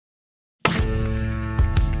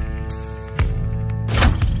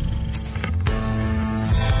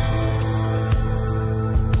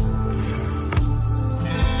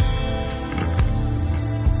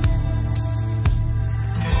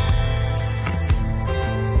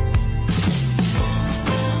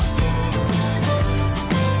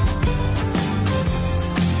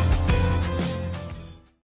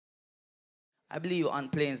believe on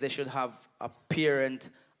planes they should have a parent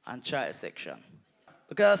and child section.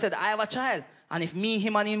 Because I said, I have a child, and if me,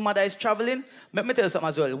 him, and his mother is traveling, let me tell you something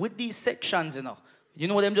as well. With these sections, you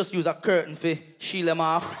know them just use a curtain for shield them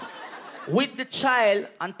off. With the child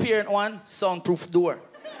and parent one, soundproof door.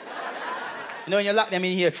 You know, when you lock them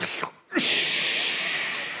in here.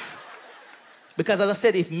 Because as I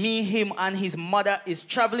said, if me, him, and his mother is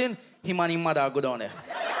traveling, him and his mother go down there.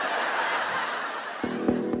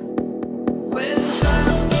 When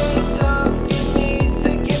times get tough, you need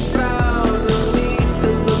to get round. No need to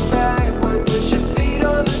look backward, put your feet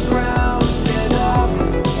on the ground. Stand up,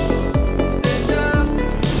 stand up.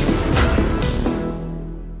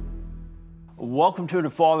 Welcome to the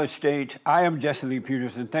Fall Estate. I am Jesse Lee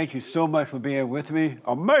Peterson. Thank you so much for being with me.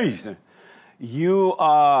 Amazing. You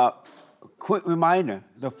quick reminder,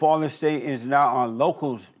 the Fall Estate is now on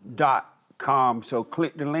locals.com, so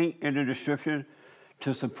click the link in the description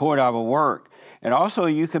to support our work. And also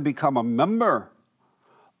you can become a member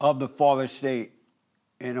of the Fall Estate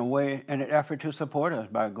in an effort to support us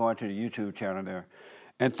by going to the YouTube channel there.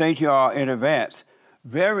 And thank you all in advance.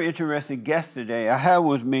 Very interesting guest today. I have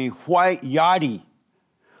with me White Yardie.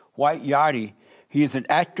 White Yardie. He is an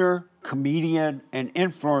actor, comedian, and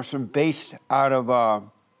influencer based out of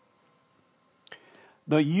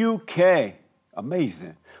the UK.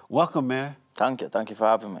 Amazing. Welcome, man. Thank you. Thank you for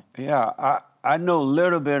having me. Yeah, I know a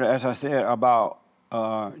little bit, as I said, about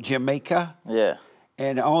Jamaica. Yeah.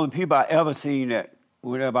 And the only people I ever seen that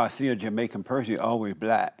whenever I see a Jamaican person, are always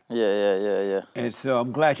black. Yeah. And so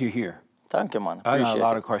I'm glad you're here. Thank you, man. I got a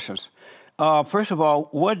lot of questions. First of all,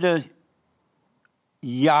 what does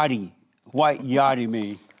Yardie, White Yardie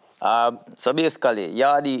mean? So basically,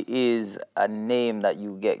 Yardie is a name that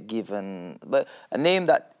you get given, but a name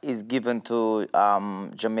that is given to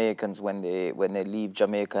Jamaicans when they leave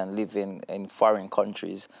Jamaica and live in foreign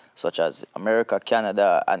countries such as America,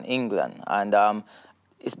 Canada, and England. And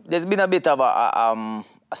there's been a bit of a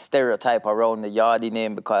stereotype around the Yardie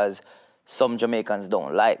name because some Jamaicans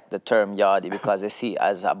don't like the term Yardie because they see it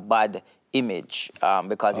as a bad image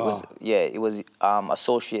because it was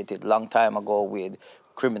associated long time ago with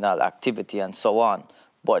criminal activity and so on.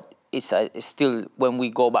 But it's still, when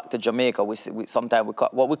we go back to Jamaica, sometimes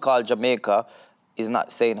what we call Jamaica is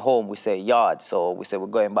not saying home, we say yard. So we say we're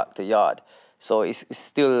going back to yard. So it's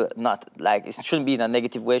still not like, it shouldn't be in a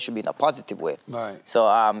negative way, it should be in a positive way. Right. So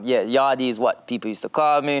yeah, Yardie is what people used to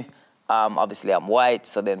call me. Obviously I'm white,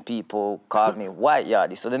 so then people called me White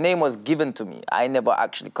Yardie. So the name was given to me. I never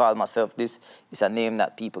actually called myself this. It's a name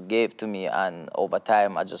that people gave to me, and over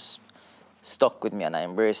time I just stuck with me and I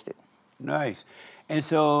embraced it. Nice. And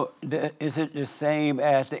so is it the same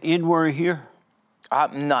as the N-word here?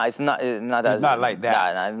 No, it's not as not like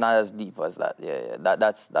that. Nah, it's not as deep as that. Yeah.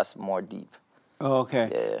 That's more deep. Okay.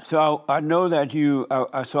 Yeah. So I know that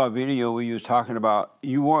I saw a video where you was talking about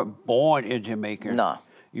you weren't born in Jamaica. No.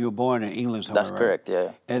 You were born in England somewhere, That's correct,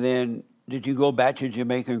 yeah. And then did you go back to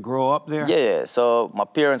Jamaica and grow up there? Yeah. So my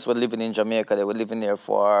parents were living in Jamaica. They were living there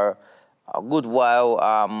for a good while,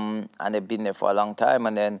 and they've been there for a long time.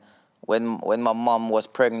 And then when my mom was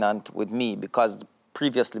pregnant with me, because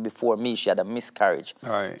previously before me, she had a miscarriage.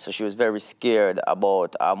 Right. So she was very scared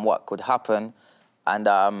about what could happen. And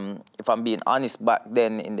if I'm being honest, back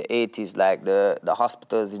then in the 80s, like the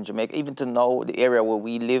hospitals in Jamaica, even to now, the area where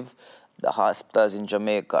we live, the hospitals in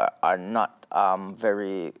Jamaica are not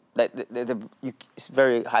very, like, it's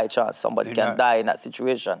very high chance somebody can die in that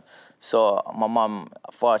situation. So my mom,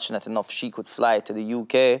 fortunate enough, she could fly to the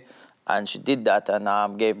UK, and she did that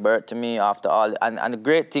and gave birth to me after all. And the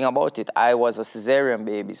great thing about it, I was a cesarean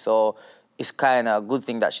baby, so it's kind of a good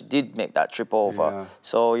thing that she did make that trip over. Yeah.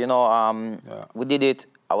 So, you know, we did it.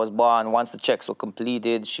 I was born. Once the checks were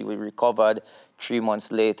completed, she was recovered. 3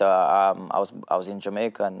 months later, I was in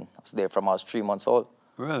Jamaica, and I was there from I was 3 months old.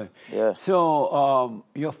 Really? Yeah. So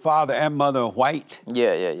your father and mother are white?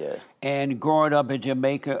 Yeah. And growing up in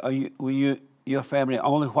Jamaica, were your family the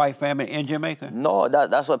only white family in Jamaica? No,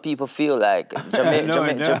 that's what people feel like.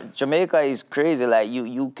 Jamaica is crazy. Like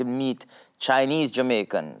you can meet Chinese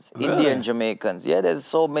Jamaicans, Really? Indian Jamaicans. Yeah, there's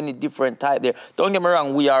so many different types there. Don't get me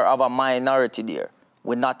wrong, we are of a minority there.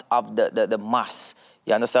 We're not of the mass.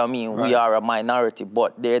 You understand what I mean? Right. We are a minority,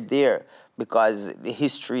 but they're there because the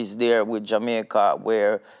history is there with Jamaica,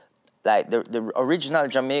 where like the original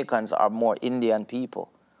Jamaicans are more Indian people,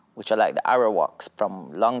 which are like the Arawaks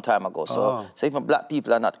from long time ago. So even black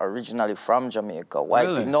people are not originally from Jamaica. White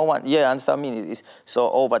people, no one, yeah, understand what I mean? So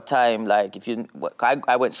over time, like if you,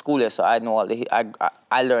 I went to school there, so I know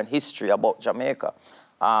I learned history about Jamaica.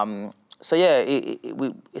 So yeah,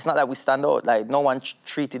 it's not like we stand out. Like no one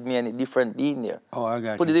treated me any different being there. Oh, I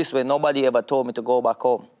got Put you. it this way, nobody ever told me to go back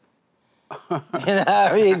home. You know what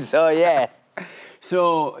I mean? So yeah.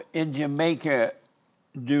 So in Jamaica,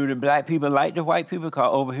 do the black people like the white people?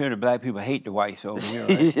 Because over here, the black people hate the whites over here,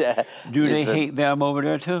 right? Yeah. Do they Listen, hate them over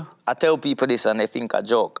there too? I tell people this and they think I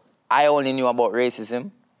joke. I only knew about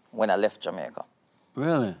racism when I left Jamaica.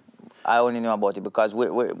 Really? I only knew about it because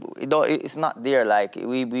it's not there. Like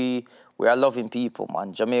we are loving people,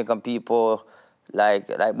 man. Jamaican people, like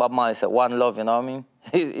Bob Marley said, one love. You know what I mean?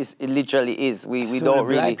 It literally is. We So don't the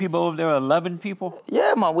really. black people over there are loving people?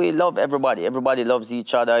 Yeah, man. We love everybody. Everybody loves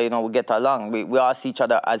each other. You know, we get along. We all see each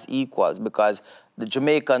other as equals because the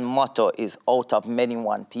Jamaican motto is out of many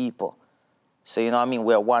one people. So, you know what I mean?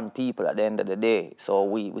 We're one people at the end of the day. So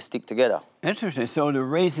we stick together. Interesting. So the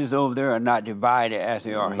races over there are not divided as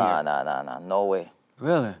they are here? Nah. No way.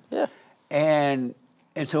 Really? Yeah. And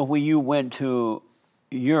so when you went to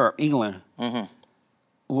Europe, England,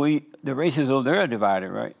 the races over there are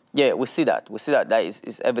divided, right? Yeah, we see that. That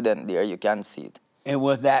is evident there. You can see it. And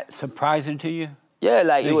was that surprising to you? Yeah,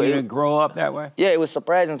 like You didn't grow up that way? Yeah, it was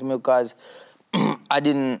surprising to me because I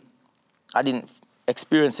didn't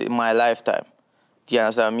experience it in my lifetime. Do you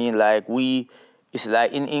understand what I mean? Like it's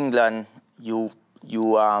like in England,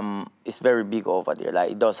 it's very big over there.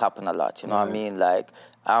 Like it does happen a lot. You know what I mean? Like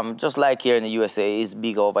just like here in the USA, it's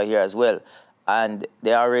big over here as well. And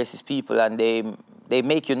they are racist people, and they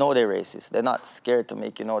make you know they're racist. They're not scared to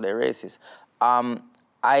make you know they're racist.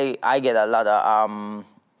 I get a lot of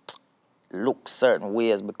look certain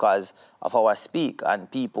ways because of how I speak, and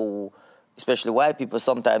people, especially white people,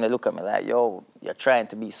 sometimes they look at me like, yo, you're trying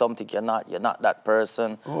to be something you're not. You're not that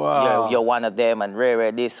person. Wow. You're one of them, and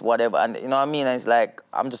rare this, whatever. And you know what I mean? And it's like,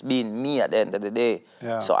 I'm just being me at the end of the day.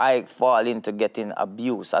 Yeah. So I fall into getting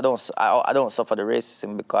abused. I don't suffer the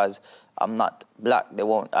racism because I'm not black.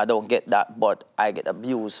 I don't get that, but I get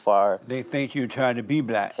abused for... They think you're trying to be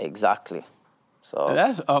black. Exactly. So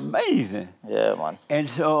That's amazing. yeah, man. And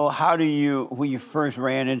so when you first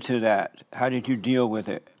ran into that, how did you deal with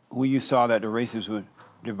it? When you saw that the races were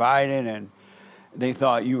divided and they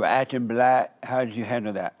thought you were acting black, how did you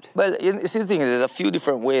handle that? Well, you see, the thing is, there's a few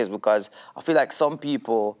different ways because I feel like some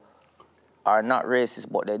people are not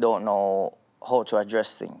racist, but they don't know how to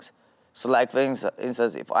address things. So like, for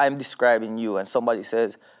instance, if I'm describing you and somebody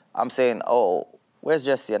says, I'm saying, oh, where's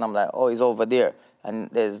Jesse? And I'm like, oh, he's over there. And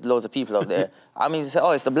there's loads of people over there. I mean, you say,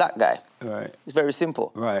 oh, it's the black guy. Right. It's very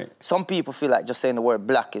simple. Right. Some people feel like just saying the word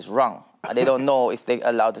black is wrong. And they don't know if they're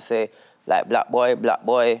allowed to say, like, black boy, black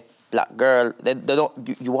girl. They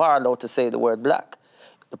don't. You are allowed to say the word black.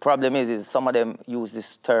 The problem is some of them use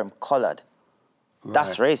this term colored. Right.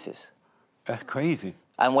 That's racist. That's crazy.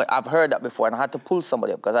 And I've heard that before, and I had to pull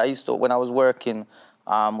somebody up because I used to, when I was working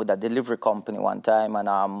with a delivery company one time, and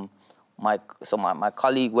my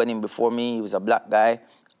colleague went in before me. He was a black guy.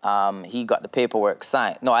 He got the paperwork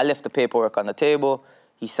signed. No, I left the paperwork on the table.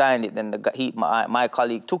 He signed it. Then my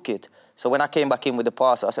colleague took it. So when I came back in with the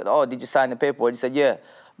parcel, I said, "Oh, did you sign the paperwork?" He said, "Yeah."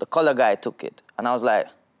 The color guy took it, and I was like,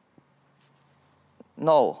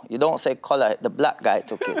 "No, you don't say color. The black guy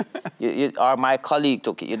took it. Or my colleague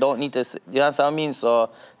took it. You don't need to. You know what I mean?"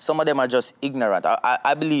 So some of them are just ignorant.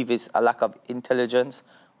 I believe it's a lack of intelligence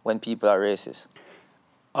when people are racist.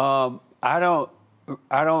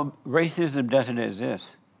 Racism doesn't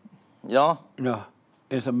exist. You know? No,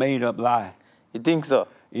 it's a made-up lie. You think so?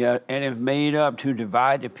 Yeah, and it's made up to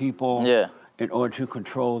divide the people in order to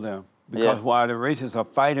control them. Because while the racists are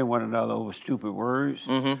fighting one another over stupid words,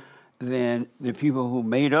 then the people who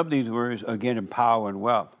made up these words are getting power and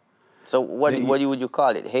wealth. So what would you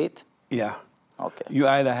call it? Hate? Yeah. Okay. You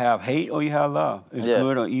either have hate or you have love. It's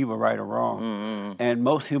good or evil, right or wrong. And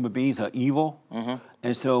most human beings are evil.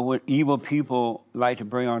 And so when evil people like to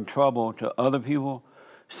bring on trouble to other people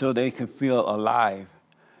so they can feel alive,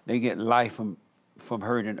 they get life from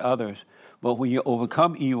hurting others. But when you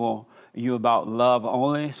overcome evil, you're about love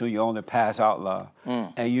only, so you only pass out love.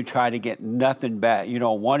 And you try to get nothing back. You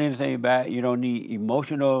don't want anything back. You don't need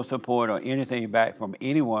emotional support or anything back from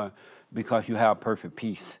anyone because you have perfect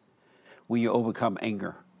peace when you overcome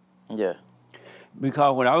anger. Yeah.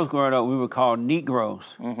 Because when I was growing up, we were called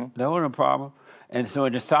Negroes. That wasn't a problem. And so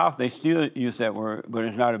in the South, they still use that word, but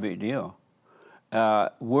it's not a big deal.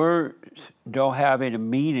 Words don't have any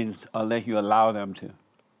meanings unless you allow them to.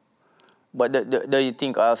 But do you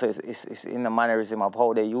think also it's in the mannerism of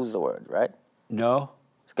how they use the word, right? No.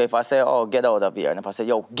 Okay, if I say, oh, get out of here, and if I say,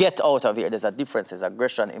 yo, get out of here, there's a difference, there's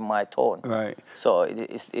aggression in my tone. Right. So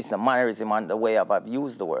it's the mannerism and the way I've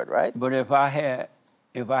used the word, right? But if I had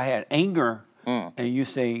anger and you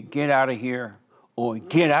say, get out of here, or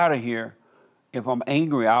get out of here. If I'm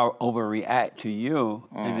angry, I'll overreact to you,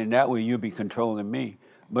 and then that way you'll be controlling me.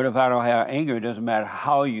 But if I don't have anger, it doesn't matter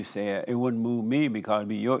how you say it. It wouldn't move me because it'd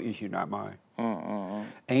be your issue, not mine.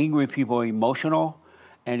 Angry people are emotional,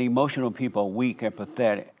 and emotional people are weak and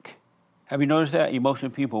pathetic. Have you noticed that?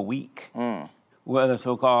 Emotional people are weak. Whether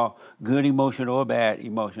so-called good emotion or bad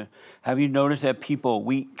emotion. Have you noticed that people are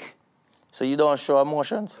weak? So you don't show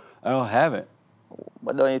emotions? I don't have it.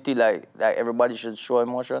 But don't you think like everybody should show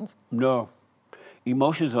emotions? No.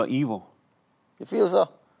 Emotions are evil. You feel so?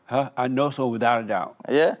 Huh? I know so without a doubt.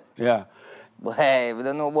 Yeah? Yeah. But hey, we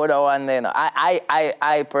don't know about that one then.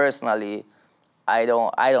 I personally, I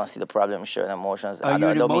don't see the problem showing emotions. Are you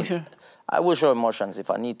an emotion? I will show emotions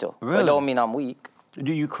if I need to. Really? But it don't mean I'm weak.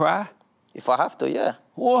 Do you cry? If I have to, yeah.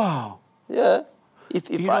 Whoa. Yeah. If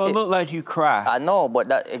You don't look like you cry. I know, but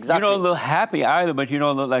that exactly. You don't look happy either, but you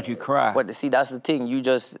don't look like you cry. But see, that's the thing. You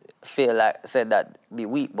just feel like said that be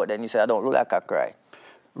weak, but then you say I don't look like I cry.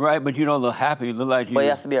 Right, but you don't look happy. You look like you... But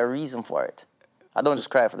there has to be a reason for it. I don't just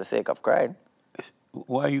cry for the sake of crying.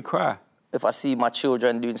 Why you cry? If I see my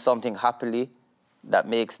children doing something happily that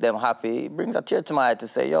makes them happy, it brings a tear to my eye to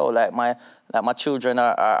say, yo, like my children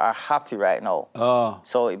are happy right now. Oh.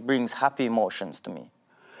 So it brings happy emotions to me.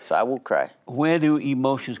 So I will cry. Where do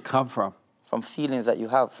emotions come from? From feelings that you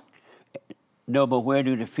have. No, but where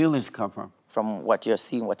do the feelings come from? From what you're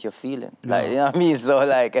seeing, what you're feeling. No. Like, you know what I mean? So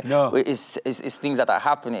like, No. it's things that are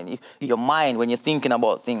happening. Your mind, when you're thinking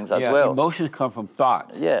about things as well. Emotions come from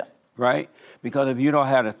thought. Yeah. Right? Because if you don't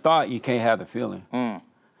have the thought, you can't have the feeling.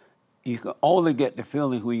 You can only get the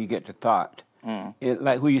feeling when you get the thought.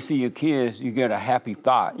 Like when you see your kids, you get a happy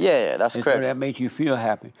thought. Yeah, that's and correct. So that makes you feel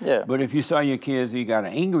happy. Yeah. But if you saw your kids, you got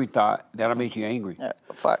an angry thought, that'll make you angry. Yeah,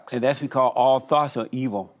 facts. And that's because all thoughts are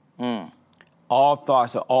evil. All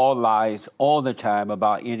thoughts are all lies all the time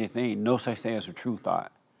about anything. No such thing as a true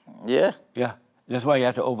thought. Yeah? Yeah. That's why you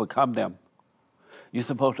have to overcome them. You're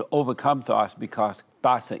supposed to overcome thoughts because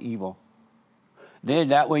thoughts are evil. Then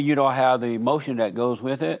that way you don't have the emotion that goes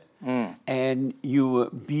with it. And you will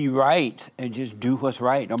be right and just do what's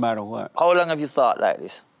right no matter what. How long have you thought like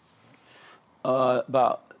this?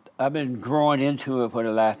 I've been growing into it for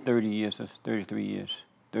the last 30 years, 33 years,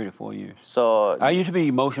 34 years. So I used to be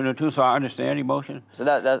emotional too, so I understand emotion. So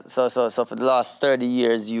so for the last 30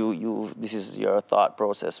 years, you this is your thought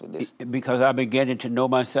process with this. Because I've been getting to know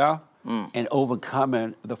myself and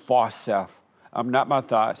overcoming the false self. I'm not my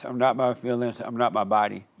thoughts. I'm not my feelings. I'm not my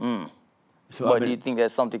body. So But do you think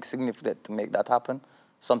there's something significant to make that happen?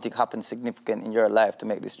 Something happened significant in your life to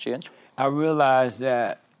make this change? I realized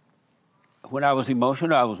that when I was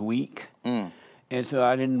emotional, I was weak. And so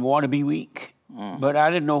I didn't want to be weak. But I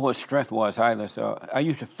didn't know what strength was either. So I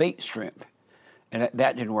used to fake strength. And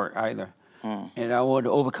that didn't work either. And I wanted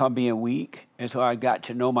to overcome being weak. And so I got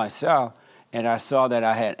to know myself. And I saw that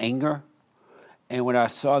I had anger. And when I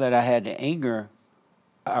saw that I had the anger,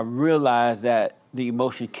 I realized that the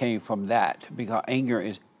emotion came from that. Because anger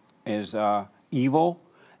is evil.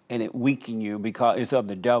 And it weakens you because it's of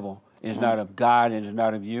the devil. It's not of God and it's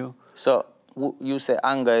not of you. So you say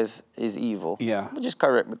anger is evil. Yeah. Which is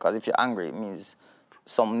correct, because if you're angry, it means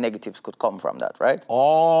some negatives could come from that, right?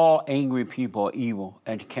 All angry people are evil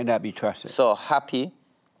and cannot be trusted. So happy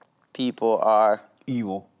people are...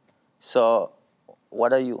 Evil. So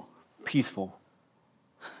what are you? Peaceful.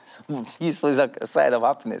 Peaceful is a side of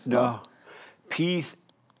happiness, no? Peace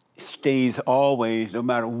stays always, no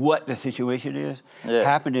matter what the situation is. Yeah.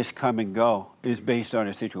 Happiness come and go. It's based on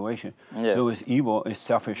the situation. Yeah. So it's evil, it's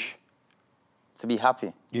selfish. To be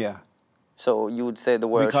happy. Yeah. So you would say the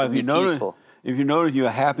world should be peaceful. If you notice you're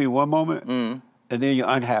happy one moment, and then you're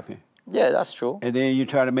unhappy. Yeah, that's true. And then you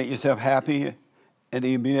try to make yourself happy, and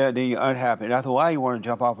then you're unhappy. That's why you want to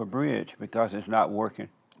jump off a bridge, because it's not working.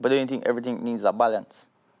 But do you think everything needs a balance?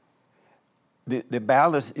 The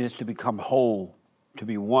balance is to become whole, to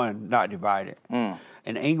be one, not divided. An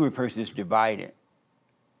angry person is divided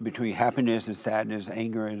between happiness and sadness,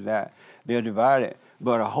 anger and that. They're divided.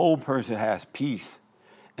 But a whole person has peace,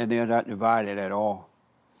 and they're not divided at all.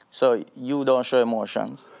 So you don't show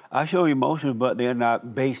emotions? I show emotions, but they're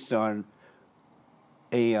not based on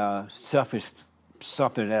a selfish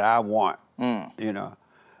something that I want, you know,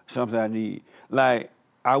 something I need. Like,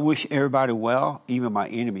 I wish everybody well, even my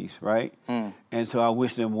enemies, right? And so I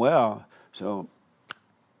wish them well, so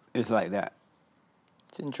it's like that.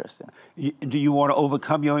 It's interesting. Do you want to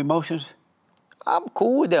overcome your emotions? I'm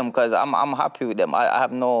cool with them because I'm happy with them. I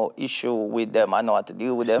have no issue with them. I know how to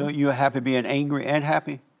deal with them. So you're happy being angry and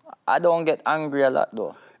happy? I don't get angry a lot,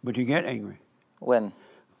 though. But you get angry. When?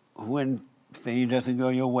 When thing doesn't go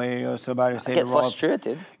your way or somebody I say get the wrong.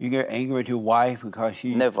 frustrated. You get angry at your wife because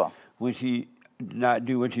Never. when she not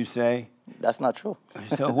do what you say. That's not true.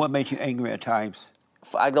 So what makes you angry at times?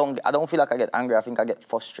 I don't feel like I get angry. I think I get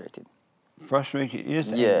frustrated. Frustration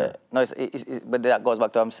is Yeah. anger. No, but that goes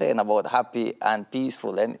back to what I'm saying about happy and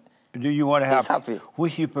peaceful. And Do you want to have? It's happy.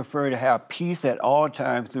 Would you prefer to have peace at all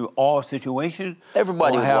times through all situations?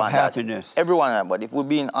 everybody or would have want happiness? that. Everyone, but if we're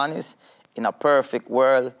being honest, in a perfect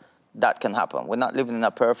world, that can happen. We're not living in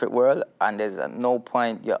a perfect world, and there's no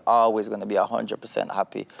point you're always going to be 100%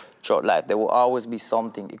 happy throughout life. There will always be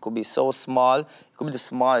something. It could be so small. It could be the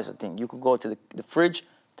smallest thing. You could go to the fridge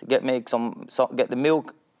to get the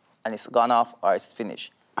milk, and it's gone off or it's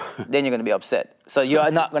finished. Then you're going to be upset. So you're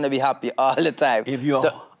not going to be happy all the time.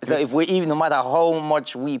 So if we even, no matter how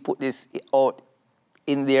much we put this out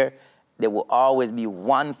in there will always be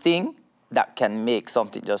one thing that can make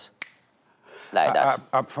something just like that.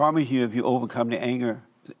 I promise you, if you overcome the anger,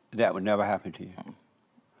 that would never happen to you.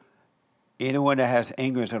 Anyone that has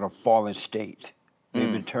anger is in a fallen state.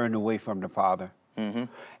 They've been turned away from the Father. And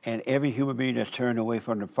every human being that's turned away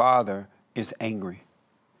from the Father is angry.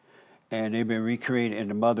 And they've been recreated in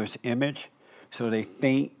the mother's image, so they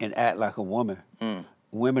think and act like a woman.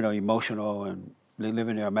 Women are emotional and they live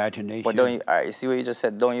in their imagination. But don't you, all right, you see what you just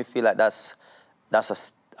said? Don't you feel like that's a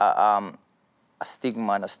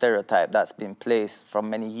stigma and a stereotype that's been placed for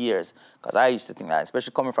many years? Because I used to think that,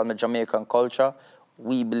 especially coming from the Jamaican culture,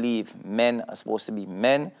 we believe men are supposed to be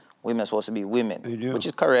men, women are supposed to be women, which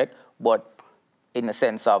is correct, but in the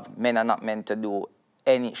sense of men are not meant to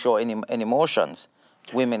show any emotions.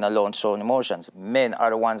 Women alone show emotions. Men are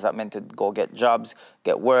the ones that are meant to go get jobs,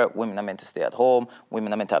 get work. Women are meant to stay at home.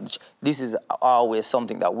 Women are meant to have... This is always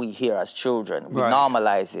something that we hear as children. We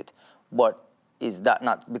normalize it. But is that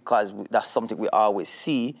not because that's something we always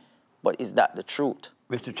see, but is that the truth?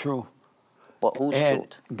 It's the truth. But whose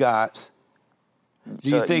truth? God's.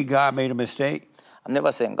 Do you think God made a mistake? I'm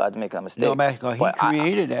never saying God's making a mistake. No, because He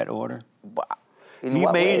created that order. But He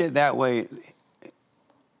made it that way.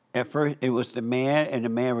 At first, it was the man, and the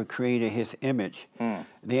man created his image.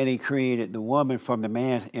 Then He created the woman from the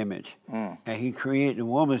man's image. And He created the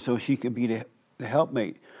woman so she could be the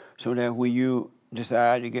helpmate, so that when you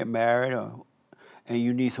decide to get married and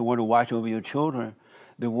you need someone to watch over your children,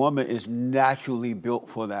 the woman is naturally built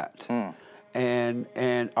for that.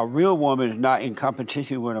 And a real woman is not in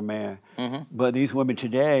competition with a man. But these women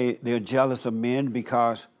today, they're jealous of men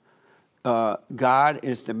because God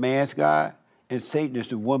is the man's God, and Satan is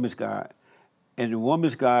the woman's God. And the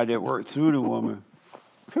woman's God that worked through the woman.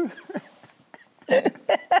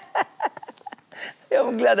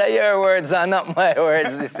 I'm glad that your words are not my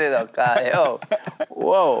words. This is okay. Oh,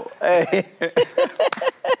 whoa, hey.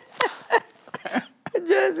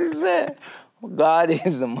 Jesse said, God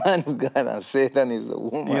is the man of God and Satan is the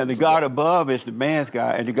woman. Yeah, the God above is the man's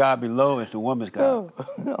God, and the God below is the woman's God.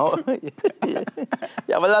 Oh, yeah.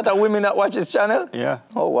 You have a lot of women that watch this channel? Yeah.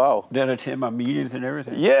 Oh, wow. That attend my meetings and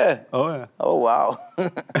everything. Yeah. Oh, yeah. Oh, wow.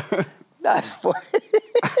 That's funny.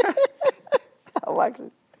 I'm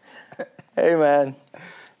actually... Hey, man.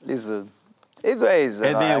 Listen. It's ways.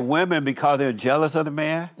 And then women, because they're jealous of the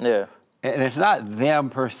man. Yeah. And it's not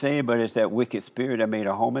them per se, but it's that wicked spirit that made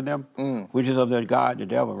a home in them, which is of the God, the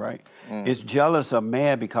devil, right? It's jealous of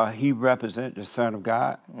man because he represents the Son of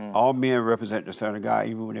God. All men represent the Son of God,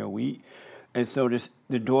 even when they're weak. And so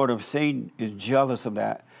the daughter of Satan is jealous of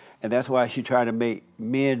that. And that's why she tried to make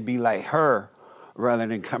men be like her rather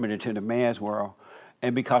than coming into the man's world.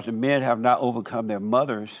 And because the men have not overcome their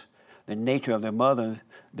mothers, the nature of their mothers,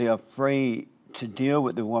 they're afraid to deal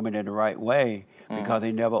with the woman in the right way because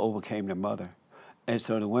they never overcame their mother. And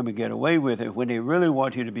so the women get away with it when they really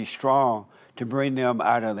want you to be strong to bring them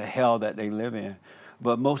out of the hell that they live in.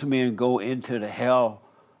 But most men go into the hell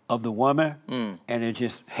of the woman and it's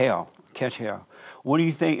just hell, catch hell. What do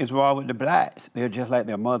you think is wrong with the blacks? They're just like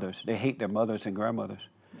their mothers. They hate their mothers and grandmothers.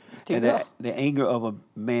 And the anger of a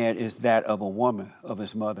man is that of a woman, of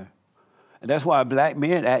his mother. And that's why black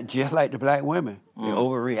men act just like the black women. They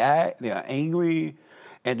overreact, they are angry,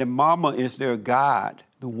 and the mama is their God.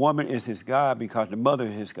 The woman is his God because the mother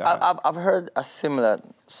is his God. I've heard a similar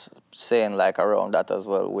saying like around that as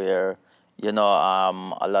well, where, you know,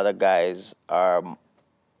 a lot of guys are,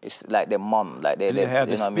 it's like their mom. Like they have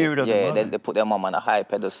the spirit of the mother. They put their mom on a high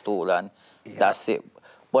pedestal and that's it.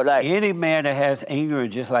 But like any man that has anger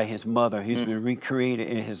is just like his mother. He's been recreated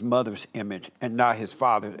in his mother's image and not his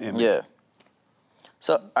father's image. Yeah.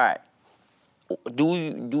 So, all right, would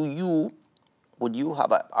you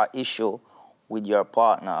have an issue with your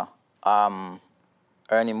partner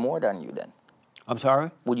earning more than you then? I'm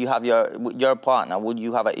sorry? Would you have your partner, would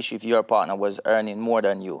you have an issue if your partner was earning more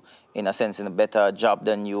than you, in a sense, in a better job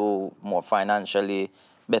than you, more financially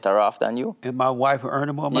better off than you? And my wife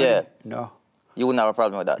earning more money? Yeah. No. You wouldn't have a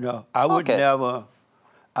problem with that? No. I would Okay.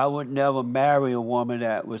 never marry a woman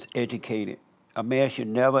that was educated. A man should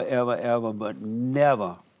never, ever, ever, but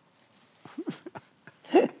never.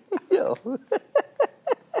 Yo.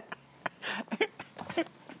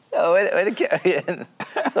 Yo,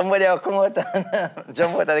 somebody will come out and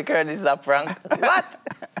jump out of the curtain. This is a prank. What?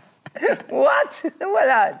 What? What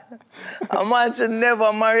that? A man should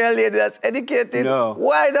never marry a lady that's educated? No.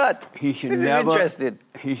 Why not? He should This never. is interesting.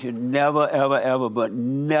 He should never, ever, ever, but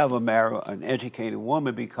never marry an educated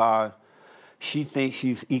woman because she thinks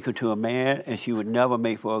she's equal to a man and she would never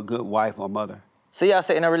make for a good wife or mother. So you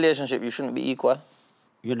say in a relationship you shouldn't be equal?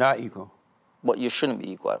 You're not equal. But you shouldn't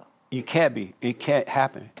be equal. You can't be. It can't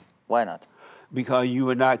happen. Why not? Because you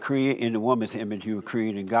were not created in the woman's image, you were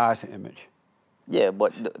created in God's image. Yeah,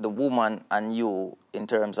 but the woman and you, in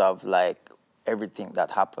terms of like everything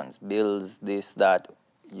that happens, bills, this, that,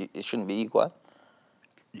 it shouldn't be equal?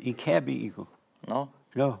 It can't be equal. No?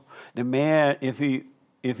 No. The man, if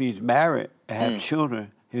he's married and have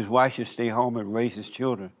children, his wife should stay home and raise his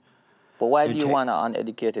children. But why do you want an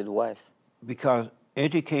uneducated wife? Because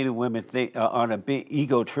educated women think are on a big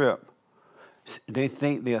ego trip. They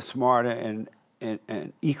think they're smarter and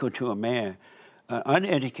equal to a man. An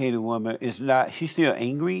uneducated woman is not, she's still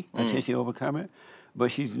angry until she overcomes it,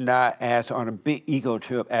 but she's not as on a big ego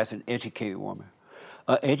trip as an educated woman.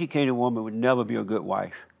 An educated woman would never be a good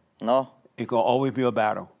wife. No? It's going to always be a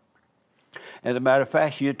battle. As a matter of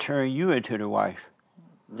fact, she'll turn you into the wife.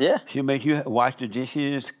 Yeah. She'll make you wash the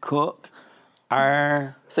dishes, cook,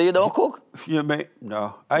 iron. So you don't cook? She'll make,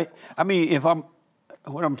 no. I mean,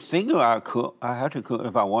 when I'm single, I cook. I have to cook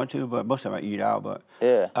if I want to, but most of the time I eat out. But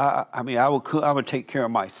yeah. I mean, I would cook. I would take care of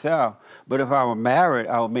myself. But if I were married,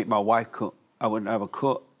 I would make my wife cook. I would never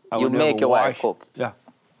cook. You make your wife cook? Yeah.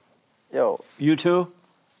 Yo. You too?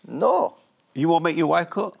 No. You won't make your wife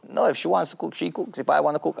cook? No, if she wants to cook, she cooks. If I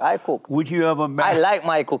want to cook, I cook. Would you ever marry? I like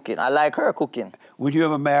my cooking. I like her cooking. Would you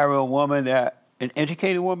ever marry a woman an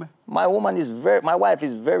educated woman? My wife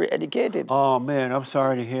is very educated. Oh man, I'm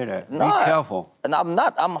sorry to hear that. No, Be careful. And I'm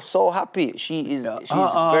not. I'm so happy. She's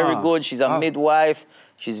very good. She's a midwife.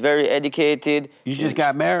 She's very educated. You just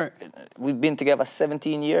got married? We've been together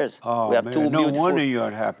 17 years. Oh, we have man. two beautiful. No wonder you're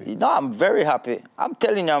unhappy. No, I'm very happy. I'm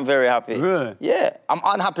telling you, I'm very happy. Really? Yeah. I'm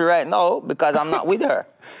unhappy right now because I'm not with her.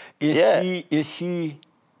 Is she?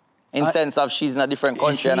 In sense of she's in a different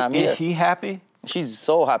country and I'm here. Is she happy? She's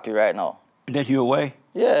so happy right now. That you're away?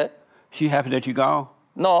 Yeah. She happy that you gone?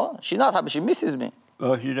 No, she's not happy. She misses me.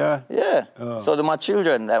 Oh, she does? Yeah. Oh. So my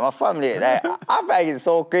children, like my family, like, I find it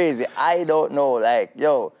so crazy. I don't know, like,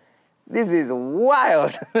 yo, this is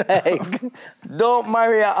wild. Like, don't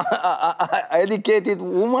marry a educated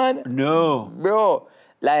woman. No. Bro,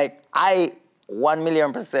 like,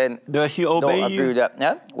 1,000,000% Does she obey don't you? agree with that.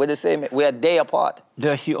 Yeah? We're the same. We're a day apart.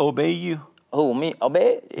 Does she obey you? Who, me?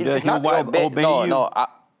 Obey? Does your wife obey you? No.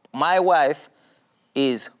 My wife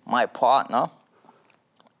is my partner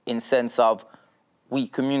in sense of we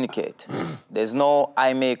communicate. There's no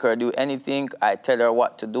I make her do anything. I tell her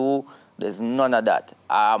what to do. There's none of that.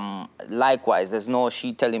 Likewise, there's no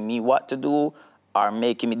she telling me what to do or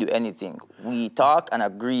making me do anything. We talk and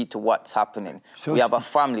agree to what's happening. So we have a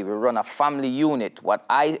family. We run a family unit.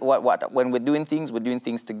 When we're doing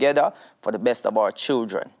things together for the best of our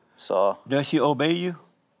children. So. Does she obey you?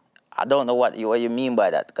 I don't know what you mean by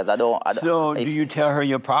that because I don't. So do you tell her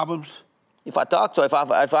your problems? If I talk to her,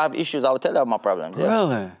 if I have issues, I will tell her my problems. Yeah.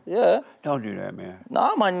 Really? Yeah. Don't do that, man.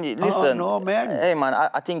 No, man. Listen. no, man. Hey, man.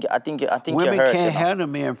 I think Women you're hurt. can't handle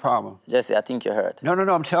men problems. Jesse, I think you're hurt. No,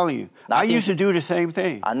 I'm telling you. No, I used to do the same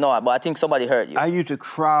thing. I know, but I think somebody hurt you. I used to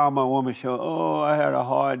cry on my woman's show. Oh, I had a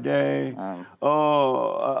hard day.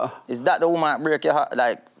 Is that the woman that break your heart?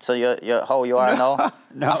 Like, so you're how you are now?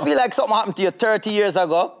 No. I feel like something happened to you 30 years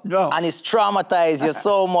ago. No. And it's traumatized you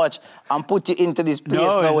so much and put you into this place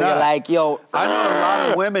No, now it's where you're not. like, yo. I know a lot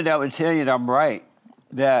of women that would tell you that I'm right.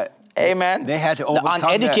 That Hey, man. they had to overcome the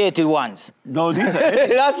uneducated ones. No, these are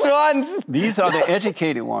That's the ones. these are the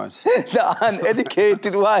educated ones. The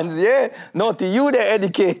uneducated ones, yeah. No, to you they're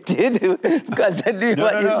educated because they do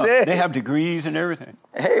what you say. They have degrees and everything.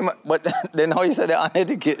 Hey, but then how you say they're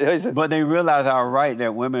uneducated? How you say? But they realize I'm right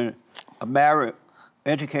that women, married,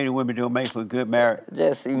 educated women don't make for good marriage.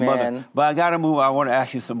 Jesse, mother. man. But I got to move. I want to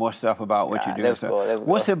ask you some more stuff about what you do. Let's go.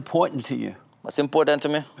 What's important to you? What's important to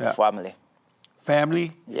me? Yeah. Family. Family?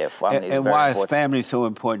 Yeah, family is and very why important. is family so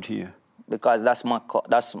important to you? Because that's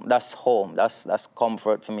home. That's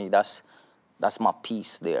comfort for me. That's That's my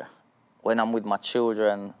peace there. When I'm with my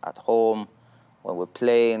children at home, when we're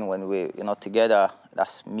playing, when we're together,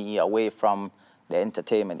 that's me away from the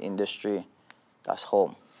entertainment industry. That's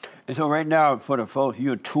home. And so right now, for the folks,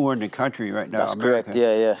 you're touring the country right now. That's America.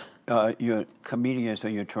 correct. Yeah. You're a comedian, so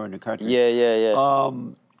you're touring the country. Yeah.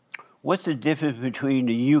 What's the difference between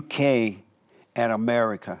the UK and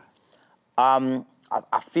America? I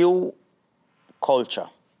feel culture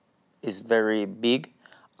is very big.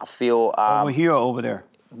 I feel over here or over there?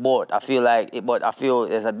 Both. I feel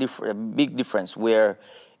there's a big difference where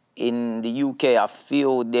in the UK I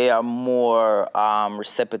feel they are more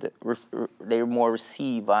receptive. They're more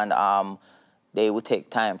receive and they will take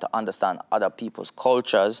time to understand other people's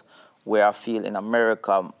cultures. Where I feel in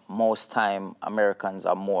America, most time Americans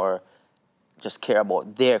are more just care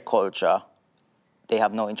about their culture. They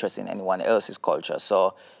have no interest in anyone else's culture.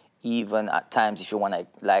 So even at times, if you want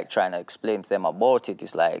to trying to explain to them about it,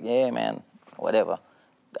 it's like, yeah, man, whatever.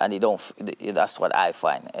 And they don't. That's what I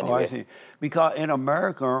find anyway. Oh, I see. Because in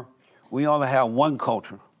America, we only have one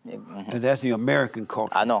culture, and that's the American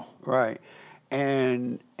culture. I know. Right.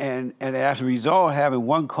 And as a result of having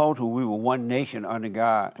one culture, we were one nation under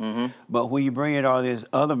God. But when you bring in all this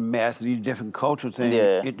other mess, these different cultures, things,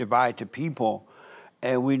 it divides the people.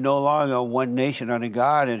 And we no longer one nation under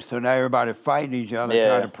God, and so now everybody fighting each other,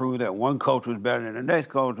 trying to prove that one culture is better than the next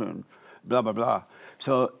culture, and blah, blah, blah.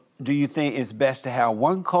 So do you think it's best to have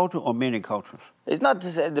one culture or many cultures? It's not to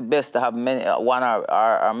say the best to have many, one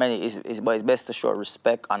or many, but it's best to show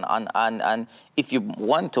respect and if you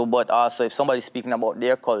want to, but also if somebody's speaking about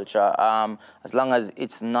their culture, as long as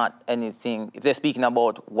it's not anything, if they're speaking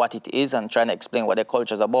about what it is and trying to explain what their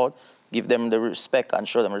culture is about, give them the respect and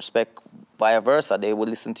show them respect. Vice versa, they will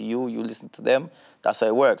listen to you, you listen to them. That's how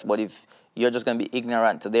it works. But if you're just going to be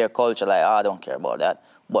ignorant to their culture, like, I don't care about that.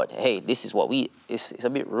 But hey, this is what it's a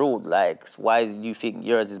bit rude. Like, why do you think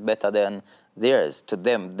yours is better than theirs? To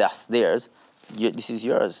them, that's theirs. This is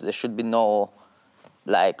yours. There should be no,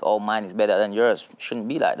 oh, mine is better than yours. It shouldn't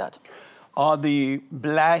be like that. Are the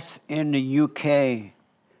blacks in the UK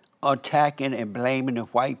attacking and blaming the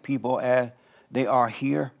white people as they are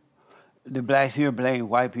here? The blacks here blame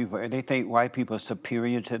white people, and they think white people are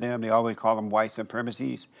superior to them. They always call them white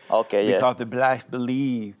supremacies. Okay, yeah. Because the blacks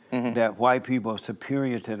believe that white people are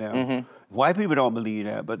superior to them. White people don't believe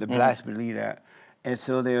that, but the blacks believe that. And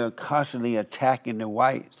so they're constantly attacking the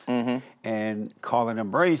whites and calling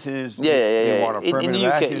them racist. They want affirmative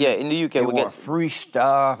action. In the UK, they want free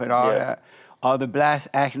stuff and all that. Are the blacks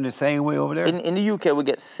acting the same way over there? In the UK, we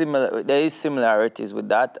get similar. There is similarities with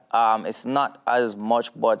that. It's not as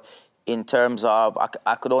much, but in terms of,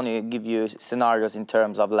 I could only give you scenarios in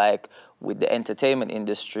terms of with the entertainment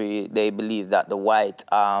industry, they believe that the white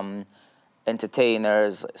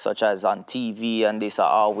entertainers, such as on TV and this, are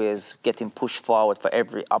always getting pushed forward for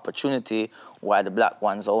every opportunity, while the black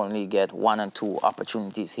ones only get 1 or 2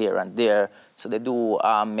 opportunities here and there. So they do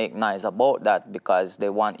make noise about that because they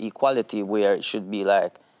want equality, where it should be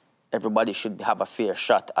everybody should have a fair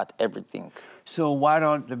shot at everything. So why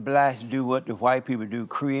don't the blacks do what the white people do,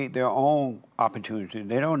 create their own opportunity?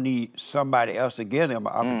 They don't need somebody else to give them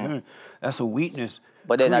an opportunity. That's a weakness.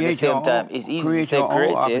 But then at the same time, it's easy to say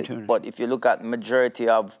create it, but if you look at majority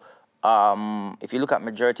of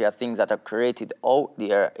things that are created out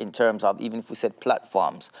there in terms of, even if we said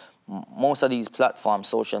platforms, most of these platforms,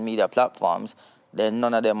 social media platforms,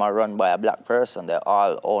 none of them are run by a black person. They're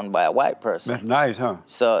all owned by a white person. That's nice, huh?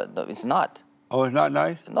 So it's not. Oh, it's not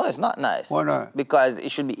nice? No, it's not nice. Why not? Because it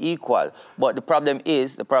should be equal. But the problem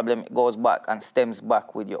goes back and stems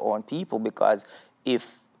back with your own people, because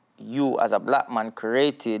if you as a black man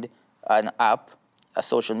created an app, a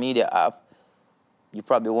social media app, you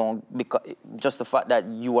probably won't, because just the fact that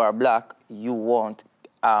you are black, you won't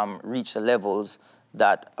reach the levels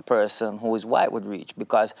that a person who is white would reach,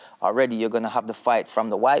 because already you're going to have the fight from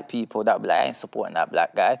the white people that will be like, I ain't supporting that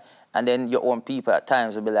black guy. And then your own people at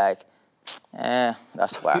times will be like,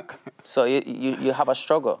 that's whack. So you have a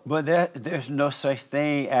struggle. But there's no such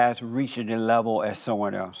thing as reaching the level as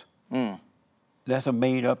someone else. That's a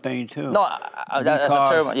made-up thing, too. No, that's a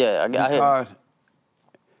term. Yeah, because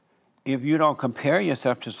if you don't compare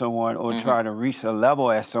yourself to someone or try to reach a level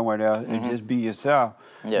as someone else and just be yourself,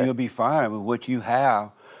 you'll be fine with what you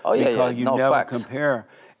have. Because you never compare.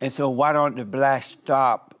 And so why don't the blacks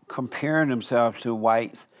stop comparing themselves to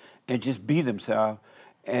whites and just be themselves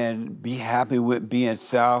and be happy with being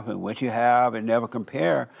self and what you have and never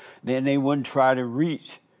compare? Then they wouldn't try to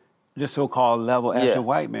reach the so-called level as a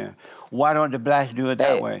white man. Why don't the blacks do it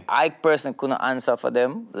that way? I personally couldn't answer for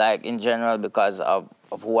them, in general, because of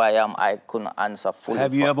of who I am, I couldn't answer fully.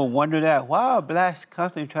 Have you ever wondered that? Why are blacks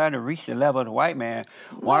constantly trying to reach the level of the white man?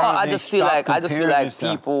 Why No, don't I they just feel stop like comparing themselves?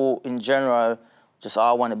 people in general just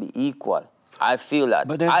all want to be equal. I feel that.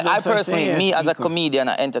 But there's no I such personally, thing as me as a equal. comedian,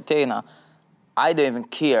 an entertainer, I don't even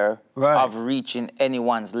care Right. of reaching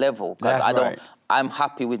anyone's level because That's I don't. right. I'm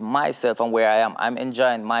happy with myself and where I am. I'm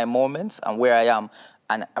enjoying my moments and where I am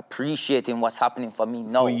and appreciating what's happening for me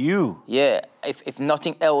now. For you. Yeah. If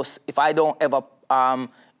nothing else, if I don't ever,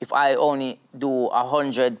 if I only do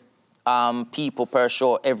 100 people per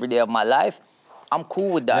show every day of my life, I'm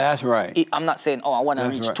cool with that. That's right. I'm not saying, oh, I want to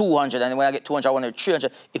That's reach right. 200, and when I get 200, I want to reach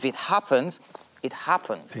 300. If it happens, it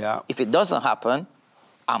happens. Yeah. If it doesn't happen,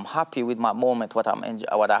 I'm happy with my moment, what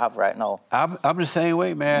I have right now. I'm the same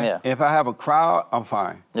way, man. Yeah. If I have a crowd, I'm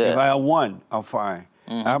fine. Yeah. If I have one, I'm fine.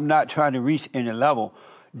 I'm not trying to reach any level.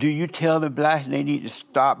 Do you tell the blacks they need to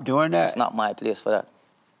stop doing that? It's not my place for that.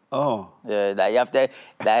 Oh, Yeah, that you have to.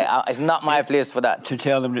 It's not my place for that. to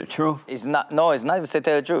tell them the truth? It's not. No, it's not even to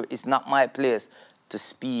tell the truth. It's not my place to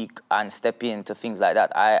speak and step into things like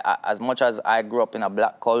that. I as much as I grew up in a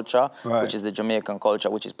black culture, Right. which is the Jamaican culture,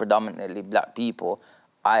 which is predominantly black people,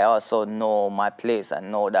 I also know my place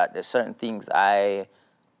and know that there's certain things I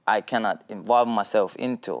cannot involve myself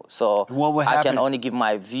into. So What would I can happen- only give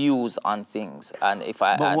my views on things. And if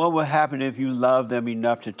I. But what would happen if you love them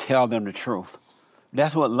enough to tell them the truth?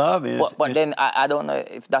 That's what love is. But It's then I don't know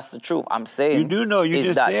if that's the truth. I'm saying You do know, you is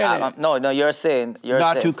just that said it. No, you're saying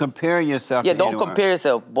not saying, to compare yourself Yeah, to don't anyone. compare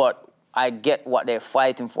yourself. But I get what they're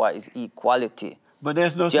fighting for is equality. But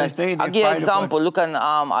there's no Do you such thing. I'll They're give you an fighting for- example. Look at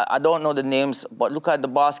I don't know the names, but look at the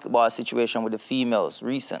basketball situation with the females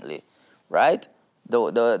recently, right?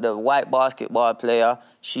 The white basketball player,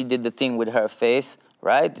 she did the thing with her face,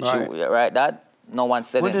 right? Right. Right. That no one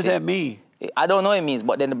said What does anything. that mean? I don't know what it means,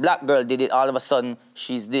 but then the black girl did it. All of a sudden,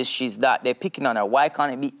 she's this, she's that. They're picking on her. Why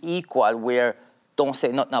can't it be equal? Where don't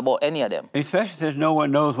say nothing about any of them. Especially since no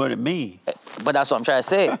one knows what it means. But that's what I'm trying to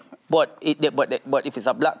say. but if it's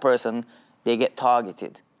a black person, they get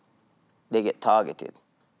targeted. They get targeted,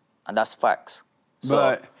 and that's facts. So,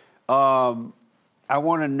 But I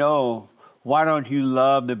want to know, why don't you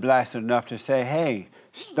love the blacks enough to say, hey,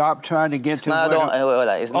 stop trying to get to no, I where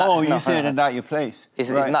don't. It's not. Oh, no, you said it's not your place. It's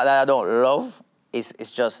Right. not that I don't love.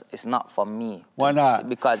 It's just it's not for me. Why not?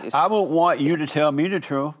 Because it's. I would want you to tell me the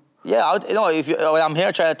truth. Yeah, if I'm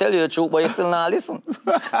here trying to tell you the truth, but you still not listen.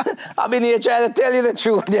 I've been here trying to tell you the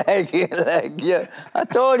truth. Yeah, I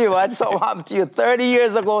told you, man, something happened to you 30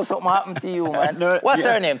 years ago. Something happened to you, man. No, What's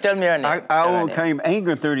yeah. her name? Tell me her name. I Tell her name. overcame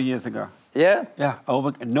anger 30 years ago. Yeah? Yeah,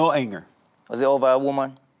 no anger. Was it over a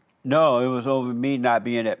woman? No, it was over me not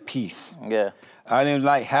being at peace. Yeah. I didn't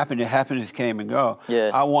like happiness. Happiness came and go.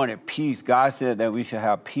 Yeah. I wanted peace. God said that we should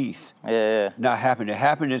have peace, Yeah. not happiness.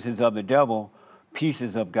 Happiness is of the devil. Peace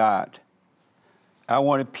is of God. I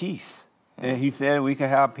wanted peace. And he said we can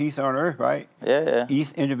have peace on earth, right? Yeah.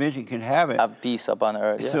 Each individual can have it. Have peace upon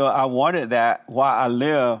earth. Yeah. So I wanted that while I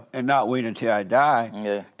live and not wait until I die.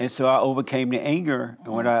 Yeah. And so I overcame the anger.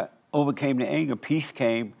 And when I overcame the anger, peace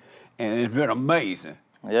came. And it's been amazing.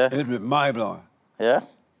 Yeah. It's been mind-blowing. Yeah.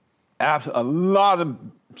 A lot of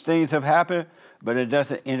things have happened, but it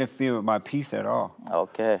doesn't interfere with my peace at all.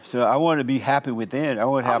 Okay. So I want to be happy within. I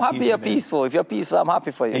want to have I'm happy peace you're within. peaceful. If you're peaceful, I'm happy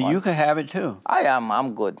for you. And man. you can have it too. I am.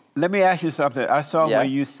 I'm good. Let me ask you something. I saw Yeah. where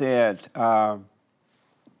you said,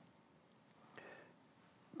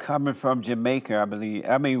 coming from Jamaica, I believe.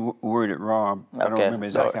 I may word it wrong. I don't Okay. remember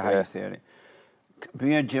exactly No, how yeah. you said it.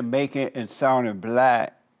 Being Jamaican and sounding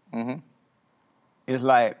black, it's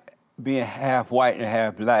like being half white and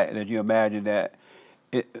half black. Did you imagine that?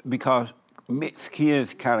 Because mixed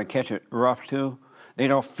kids kind of catch it rough too. They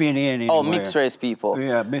don't fit in anywhere. Oh, mixed race people.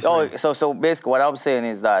 Yeah, mixed oh, race. So basically, what I'm saying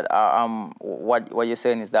is that what you're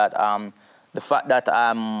saying is that the fact that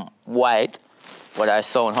I'm white, what I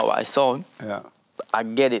sound, how I sound. Yeah. I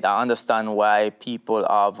get it. I understand why people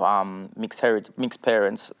of mixed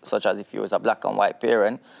parents, such as if you was a black and white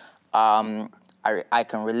parent, I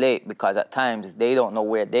can relate because at times they don't know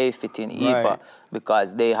where they fit in either Right.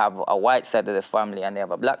 because they have a white side of the family and they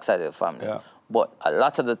have a black side of the family. Yeah. But a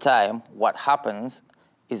lot of the time, what happens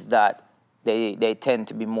is that they tend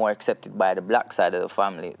to be more accepted by the black side of the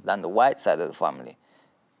family than the white side of the family.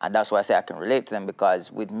 And that's why I say I can relate to them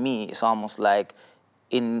because with me, it's almost like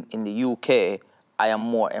in the UK, I am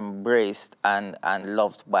more embraced and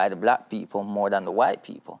loved by the black people more than the white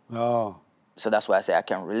people. Oh. So that's why I say I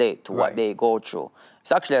can relate to what Right. they go through.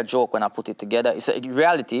 It's actually a joke when I put it together. It's a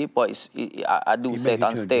reality, but I do You say make it it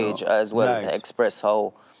on to a stage joke. as well Nice. to express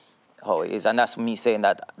how it is. And that's me saying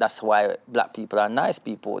that's why black people are nice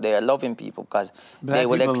people. They are loving people because Black they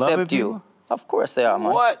will people loving accept you. people? Of course they are,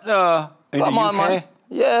 man. What in Come the on, UK? man.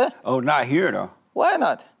 Yeah. Oh, not here though. Why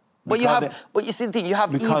not? But Because but you see the thing, you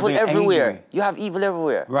have because evil they're everywhere. angry. You have evil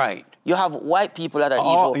everywhere. Right. You have white people that are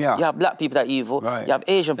Oh, evil. yeah. You have black people that are evil. Right. You have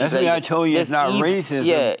Asian people That's that why are I evil. told you it's There's not racism.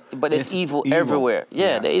 Yeah, but there's It's evil evil. everywhere.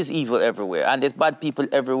 Yeah, there is evil everywhere. And there's bad people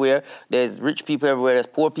everywhere. There's rich people everywhere. There's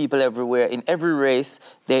poor people everywhere. In every race,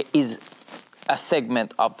 there is a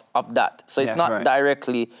segment of that. So it's That's not right.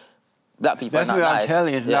 directly black people That's are what not I'm nice.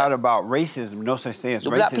 telling you. It's Yeah. not about racism. No such thing as Do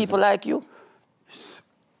racism. black people like you?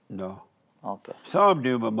 No. Okay. Some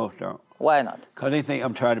do, but most don't. Why not? Because they think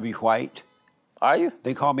I'm trying to be white. Are you?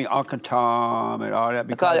 They call me Uncle Tom and all that.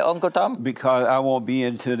 You call you Uncle Tom? Because I won't be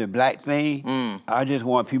into the black thing. I just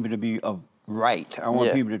want people to be right. I want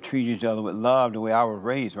Yeah. people to treat each other with love the way I was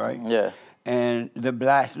raised, right? Yeah. And the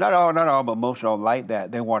blacks, not all, but most don't like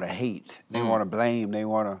that. They want to hate. They want to blame. They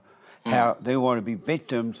want to have. They want to be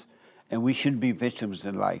victims, and we shouldn't be victims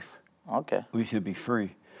in life. Okay. We should be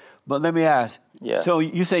free. But let me ask. Yeah. So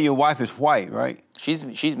you say your wife is white, right? She's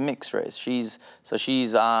mixed race. She's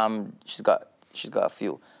got a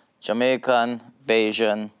few Jamaican,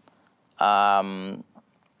 Bayesian,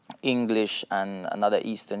 English, and another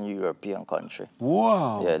Eastern European country.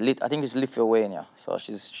 Whoa. Yeah, I think it's Lithuania. So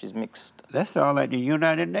she's mixed. That sounds like the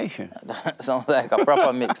United Nations. Sounds like a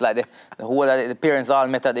proper mix. Like the whole of the parents all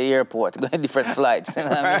met at the airport, going different flights. You know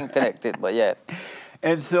what I mean, connected. But yeah.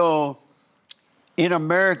 And so, in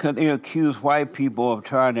America, they accuse white people of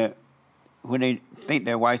trying to, when they think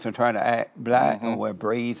their whites are trying to act black or wear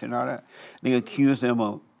braids and all that, they accuse them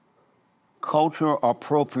of cultural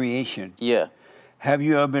appropriation. Yeah. Have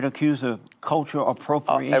you ever been accused of cultural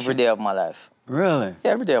appropriation? Every day of my life. Really?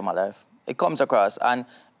 Yeah, every day of my life. It comes across, and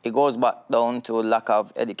it goes back down to lack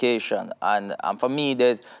of education. And for me,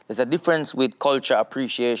 there's a difference with culture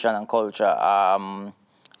appreciation and culture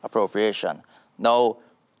appropriation. Now,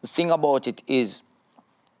 the thing about it is,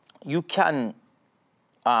 you can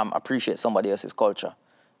appreciate somebody else's culture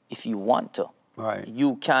if you want to. Right.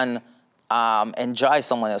 You can enjoy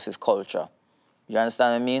someone else's culture. You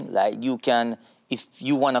understand what I mean? Like, you can, if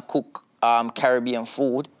you want to cook Caribbean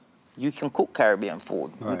food, you can cook Caribbean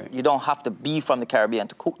food. Right. You don't have to be from the Caribbean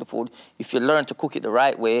to cook the food. If you learn to cook it the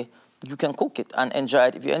right way, you can cook it and enjoy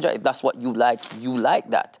it. If you enjoy it, if that's what you like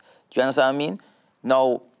that. Do you understand what I mean?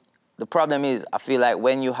 Now, the problem is, I feel like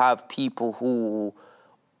when you have people who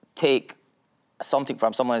take something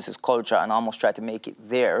from someone else's culture and almost try to make it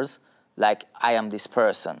theirs, like, I am this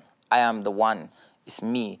person, I am the one, it's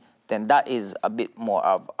me, then that is a bit more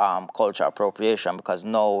of culture appropriation, because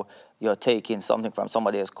now you're taking something from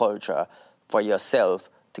somebody else's culture for yourself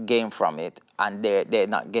to gain from it, and they're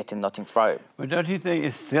not getting nothing from it. But don't you think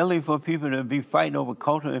it's silly for people to be fighting over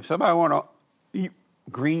culture? If somebody want to eat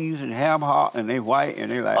greens and ham hock and they white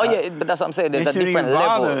and they like, Oh yeah, but that's what I'm saying. There's a shouldn't different even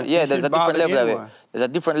level. bother. Yeah, It there's a shouldn't different bother level of it. anyone. There's a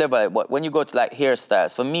different level of it. But when you go to like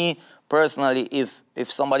hairstyles, for me personally, if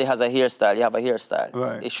somebody has a hairstyle, you have a hairstyle.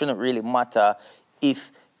 Right. It shouldn't really matter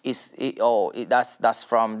if that's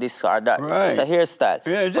from this or that. Right. It's a hairstyle.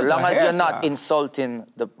 Yeah, it's But just as long a as you're not hairstyle. insulting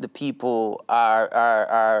the people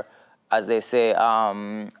are as they say,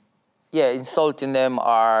 insulting them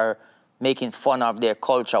or making fun of their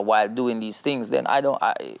culture while doing these things, then I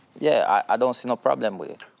don't see no problem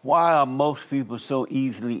with it. why are most people so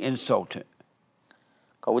easily insulted?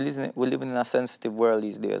 Because we're living in a sensitive world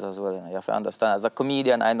these days as well. You have to understand. As a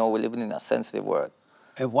comedian, I know we're living in a sensitive world.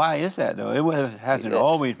 And why is that, though? It hasn't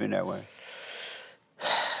always been that way.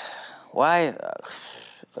 Why?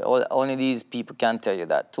 Only these people can tell you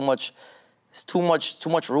that. It's too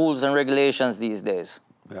much rules and regulations these days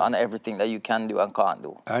on everything that you can do and can't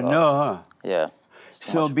do. I know, huh? Yeah. it's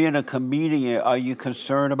too So much. being a comedian, are you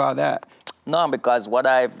concerned about that? No, because what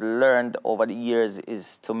I've learned over the years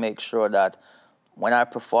is to make sure that when I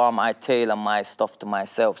perform, I tailor my stuff to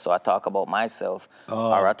myself. So I talk about myself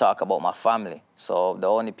or I talk about my family. So the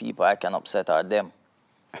only people I can upset are them,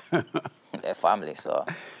 their family. So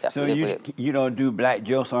they have to So live with it. you don't do black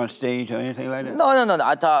jokes on stage or anything like that? No.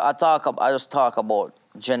 I just talk about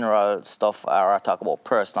general stuff, or I talk about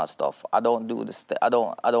personal stuff. I don't do this. I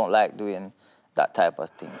don't like doing that type of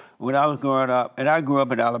thing. When I was growing up, and I grew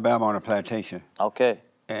up in Alabama on a plantation, Okay.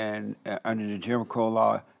 and under the Jim Crow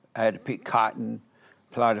law, I had to pick cotton,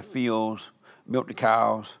 plow the fields, milk the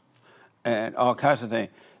cows, and all kinds of things.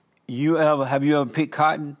 Have you ever picked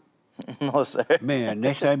cotton? No, sir. Man,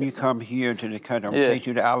 next time you come here to the country, I'm Yeah. gonna take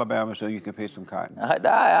you to Alabama so you can pick some cotton.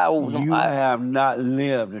 You I have not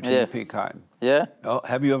lived until you pick cotton. yeah. Oh,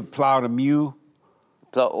 have you ever plowed a mule?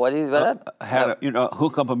 What is that?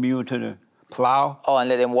 Hook up a mule to the plow? Oh, and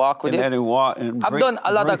let them walk with And it? let them walk and I've done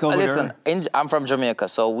a lot of, over listen, there? I'm from Jamaica,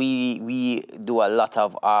 so we do a lot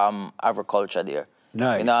of agriculture there.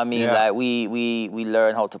 Nice. You know what I mean? Yeah. Like we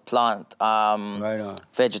learn how to plant Right on.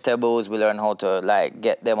 vegetables. We learn how to like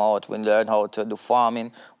get them out. We learn how to do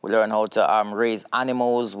farming. We learn how to raise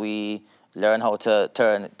animals. We learn how to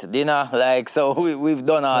turn it to dinner. Like so, we've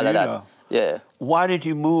done all of that. Yeah. Yeah. Why did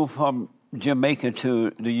you move from Jamaica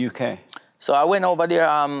to the UK? So I went over there.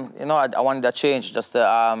 You know, I wanted to change just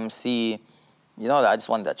to see. You know, I just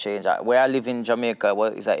wanted to change. Where I live in Jamaica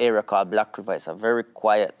is an area called Black River. It's a very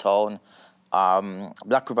quiet town.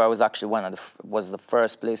 Black River was actually was the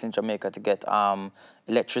first place in Jamaica to get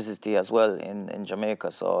electricity as well in Jamaica.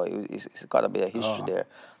 So it's got a bit of history there.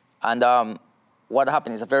 And what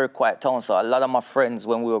happened is a very quiet town. So a lot of my friends,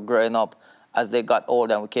 when we were growing up, as they got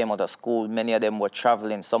older and we came out of school, many of them were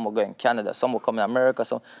traveling. Some were going to Canada, some were coming to America.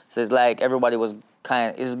 So it's like everybody was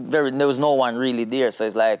there was no one really there. So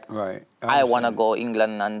it's like, Right. I want to go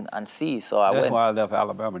England and see. So I That's went. why I left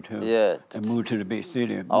Alabama too. Yeah. And moved to the big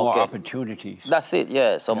city. More Okay. opportunities. That's it,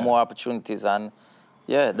 yeah. So more opportunities, and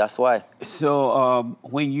yeah, that's why. So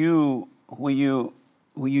when you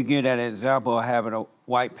get that example of having a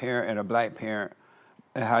white parent and a black parent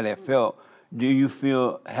and how that felt,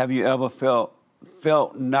 have you ever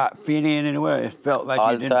felt not fit in anywhere? It felt like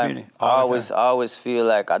All you the didn't time. fit in? I always feel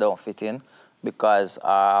like I don't fit in because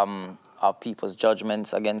of people's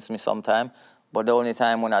judgments against me sometimes. But the only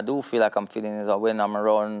time when I do feel like I'm fitting is when I'm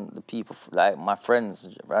around the people, like my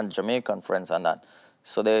friends, and Jamaican friends and that.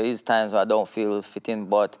 So there is times where I don't feel fit in,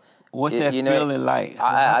 but What's that feeling like?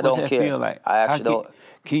 I don't What's that care. feel like? I actually don't.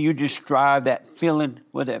 Can you describe that feeling?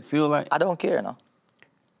 What that feel like? I don't care, no.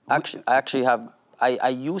 I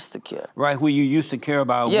used to care. Right, when you used to care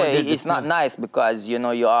about. Yeah, what did it's not nice because, you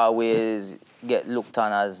know, you always get looked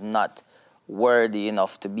on as not worthy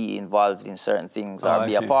enough to be involved in certain things or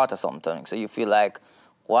be a part of something. So you feel like,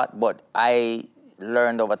 what? But I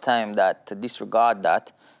learned over time that to disregard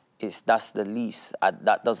that's the least.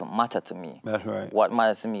 That doesn't matter to me. That's right. What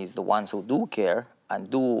matters to me is the ones who do care and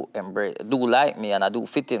do embrace, do like me and I do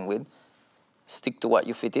fit in with, stick to what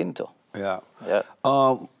you fit into. Yeah. Yeah.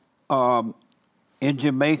 In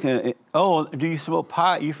Jamaica, do you smoke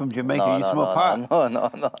pot? You from Jamaica? No, you smoke pot?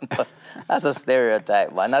 No. That's a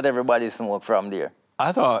stereotype, man. Not everybody smoke from there.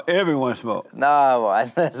 I thought everyone smoked. No,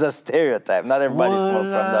 man. That's a stereotype. Not everybody smoke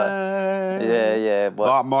from that. Yeah. But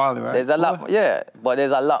Bob Marley, right? There's a lot, yeah. But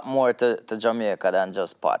there's a lot more to Jamaica than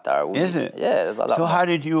just pot or weed. Is it? Yeah, there's a lot So more. how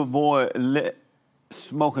did you avoid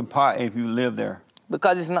smoking pot if you lived there?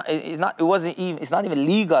 Because it's not even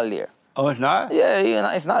legal there. Oh, it's not? Yeah, you know,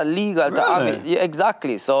 it's not legal to have Really? it. Yeah,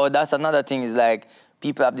 exactly. So that's another thing is like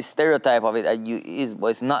people have this stereotype of it but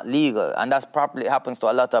it's not legal. And that's probably happens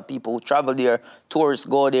to a lot of people who travel there. Tourists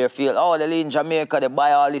go there, feel, they live in Jamaica, they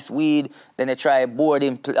buy all this weed, then they try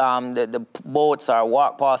boarding the boats or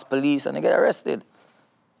walk past police and they get arrested.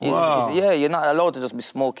 Wow. You're not allowed to just be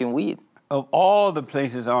smoking weed. Of all the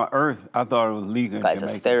places on earth, I thought it was legal in It's Jamaica. a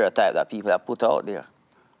stereotype that people have put out there.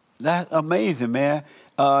 That's amazing, man.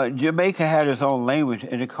 Jamaica had its own language,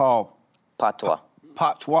 and it's called Patois.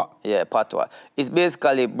 Patois. Yeah, patois. It's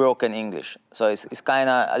basically broken English. So it's kind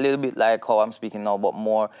of a little bit like how I'm speaking now, but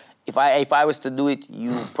more. If I was to do it,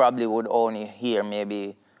 you probably would only hear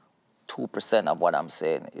maybe 2% of what I'm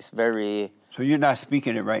saying. It's very... So you're not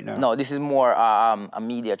speaking it right now? No, this is more a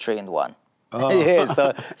media-trained one. Oh. Yeah,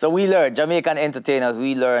 so we learn, Jamaican entertainers,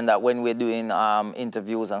 we learn that when we're doing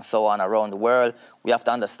interviews and so on around the world, we have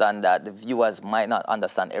to understand that the viewers might not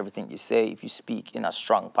understand everything you say if you speak in a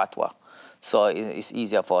strong patois. So it's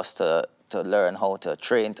easier for us to learn how to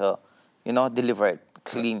train to, deliver it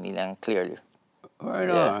cleanly and clearly. Right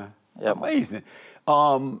Yeah. on. Yeah, Amazing.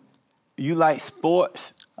 You like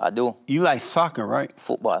sports? I do. You like soccer, right?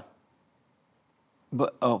 Football.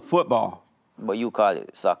 But football. But you call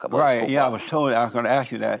it soccer, but it's Right, football. yeah, I was told I was going to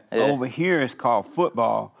ask you that. Yeah. Over here it's called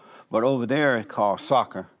football, but over there it's called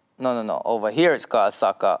soccer. No. Over here it's called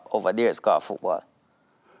soccer. Over there it's called football.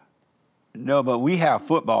 No, but we have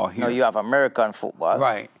football here. No, you have American football.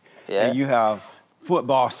 Right. Yeah. And you have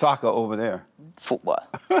football, soccer over there. Football.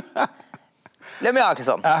 Let me ask you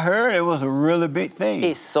something. I heard it was a really big thing.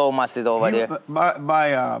 It's so massive over there.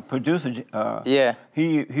 My producer, Yeah.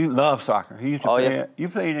 he loves soccer. He used to play yeah? it. You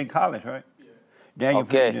played in college, right? Yeah. Daniel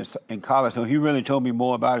Okay. played in college, so he really told me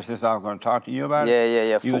more about it since I was going to talk to you about it.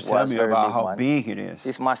 Yeah. You was Football telling is me very about big, how man. big it is.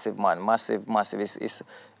 It's massive, man. Massive.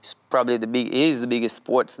 It's probably it is the biggest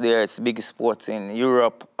sports there. It's the biggest sports in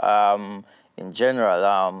Europe in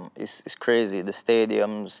general. It's crazy. The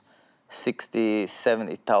stadiums, 60,000,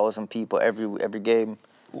 70,000 people every game.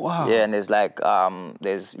 Wow. Yeah, and there's like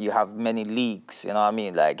you have many leagues. You know what I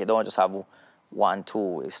mean? Like you don't just have one,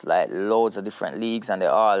 two. It's like loads of different leagues, and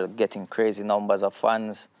they're all getting crazy numbers of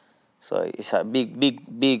fans. So it's a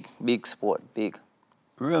big sport. Big.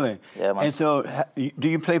 Really? Yeah, man. And so, do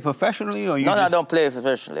you play professionally, or you? No, just... I don't play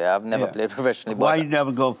professionally. I've never played professionally. Why but you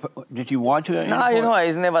never go? Did you want to? No, you know,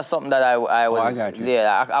 it's never something that I was. I got you.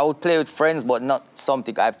 Yeah, I would play with friends, but not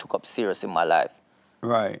something I took up serious in my life.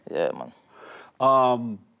 Right. Yeah,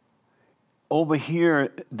 man. Over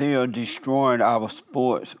here, they are destroying our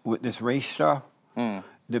sports with this race stuff.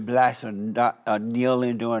 The blacks are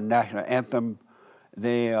kneeling during national anthem.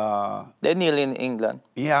 They're kneeling in England.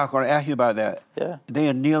 Yeah, I'm going to ask you about that. Yeah. They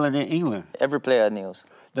are kneeling in England. Every player kneels.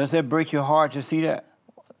 Does that break your heart to see that?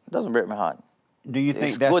 It doesn't break my heart. Do you think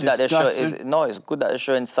it's that's good that disgusting? it's good that they're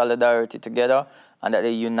showing solidarity together and that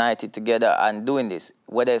they're united together and doing this.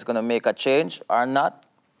 Whether it's going to make a change or not,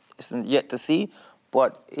 it's yet to see.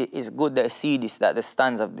 But it's good that see this, that the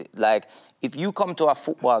stands of like, if you come to a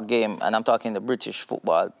football game, and I'm talking the British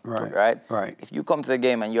football, right? If you come to the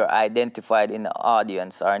game and you're identified in the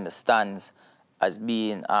audience or in the stands as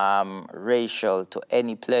being racial to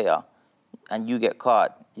any player, and you get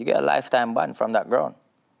caught, you get a lifetime ban from that ground.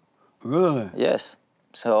 Really? Yes.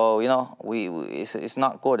 So, you know, it's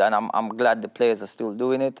not good, and I'm glad the players are still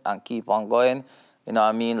doing it and keep on going. You know what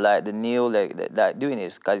I mean? Like the new, like doing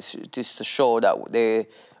this, because it's just to show that they,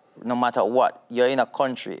 no matter what, you're in a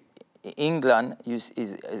country. England used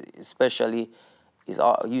to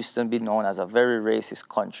be known as a very racist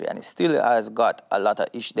country, and it still has got a lot of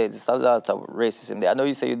issues. There's a lot of racism there. I know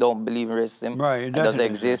you say you don't believe in racism. Right, it doesn't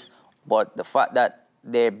exist. But the fact that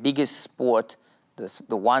their biggest sport,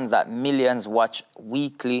 the ones that millions watch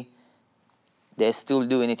weekly, they're still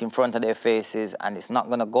doing it in front of their faces, and it's not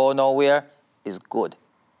going to go nowhere, is good.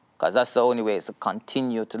 Because that's the only way, is to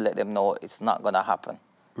continue to let them know it's not going to happen.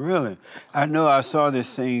 Really? I know I saw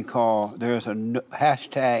this thing called, there's a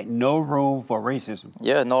hashtag, no room for racism.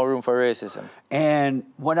 Yeah, no room for racism. And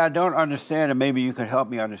what I don't understand, and maybe you could help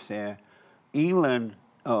me understand, England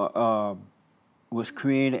was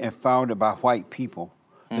created and founded by white people.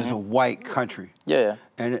 It's a white country. Yeah.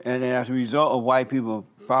 And as a result of white people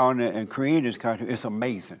founding and creating this country, it's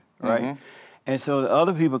amazing, right? And so the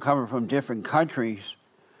other people coming from different countries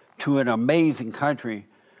to an amazing country,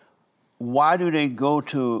 why do they go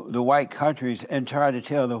to the white countries and try to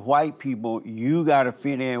tell the white people, you got to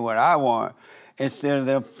fit in what I want, instead of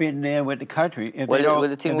them fitting in with the country? If they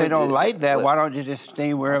don't like that, why don't they just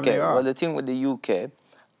stay wherever they are? Well, the thing with the UK,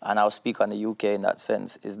 and I'll speak on the UK in that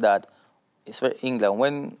sense, is that especially England,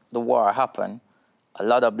 when the war happened, a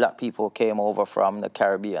lot of black people came over from the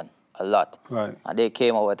Caribbean, a lot. Right. And they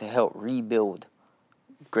came over to help rebuild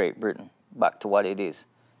Great Britain back to what it is.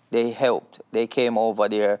 They helped. They came over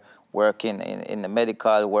there working in the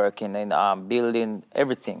medical, working in building,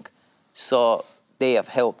 everything. So they have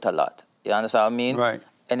helped a lot. You understand what I mean? Right.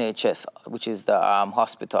 NHS, which is the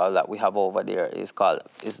hospital that we have over there, is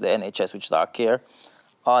the NHS, which is our care.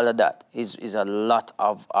 All of that is a lot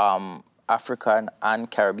of African and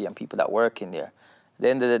Caribbean people that work in there. At the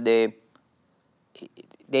end of the day,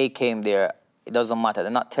 they came there. It doesn't matter.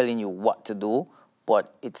 They're not telling you what to do,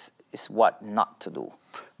 but it's what not to do.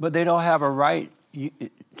 But they don't have a right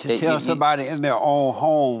to tell somebody in their own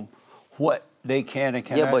home what they can and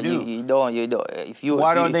cannot do. Yeah, but you don't.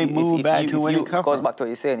 Why don't they move back to where they come from? Goes back to what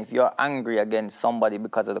you're saying. If you're angry against somebody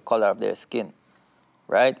because of the color of their skin,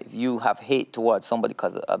 right? If you have hate towards somebody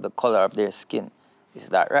because of the color of their skin, is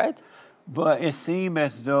that right? But it seems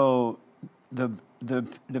as though the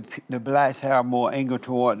blacks have more anger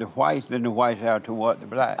toward the whites than the whites have toward the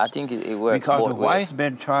blacks. I think it works because both the whites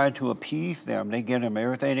been trying to appease them. They give them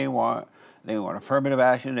everything they want. They want affirmative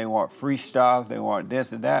action. They want free stuff. They want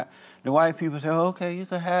this and that. The white people say, okay, you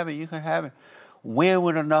can have it. You can have it. When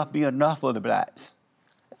would enough be enough for the blacks?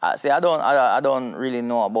 See, I don't really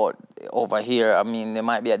know about over here. I mean, there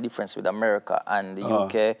might be a difference with America and the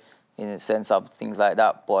UK in the sense of things like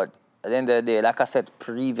that. But at the end of the day, like I said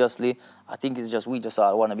previously, I think it's just we just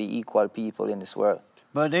all want to be equal people in this world.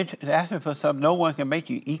 But they're asking for something. No one can make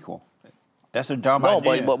you equal. That's a dumb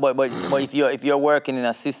idea. No, but if you're working in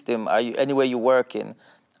a system, anywhere you're working,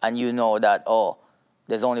 and you know that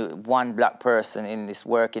there's only one black person in this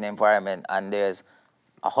working environment, and there's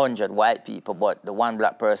 100 white people, but the one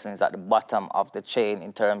black person is at the bottom of the chain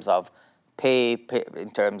in terms of pay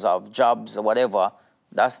in terms of jobs or whatever,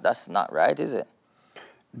 that's not right, is it?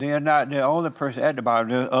 They're not the only person at the bottom.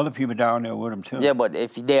 There's other people down there with them too. Yeah, but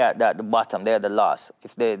if they're at the bottom, they're the last.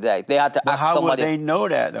 If they had to but ask how somebody. Would they know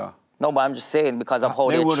that though? No, but I'm just saying because of how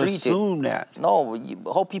they they're would treated. Assume that. No,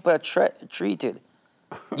 how people are treated.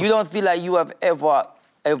 You don't feel like you have ever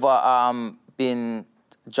ever been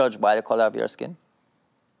judged by the color of your skin?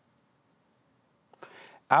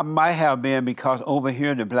 I might have been, because over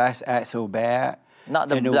here the blacks act so bad. Not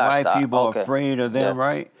the and the blacks white are- people okay. are afraid of them, Yeah.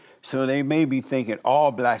 right? So they may be thinking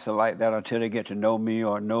all blacks are like that until they get to know me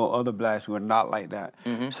or know other blacks who are not like that.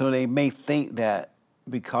 Mm-hmm. So they may think that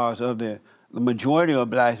because of the majority of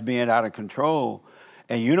blacks being out of control,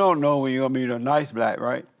 and you don't know when you're gonna meet a nice black,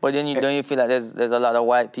 right? But then don't you feel like there's a lot of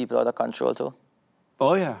white people out of control too?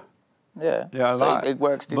 Oh yeah, Yeah. there are a So lot. it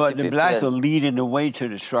works 50-50. But the blacks then. are leading the way to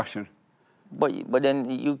destruction. But then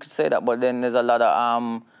you could say that, but then there's a lot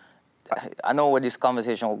of I know where this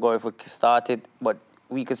conversation will go if we start it, but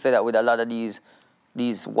we could say that with a lot of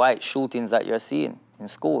these white shootings that you're seeing in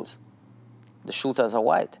schools. The shooters are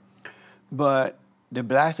white. But the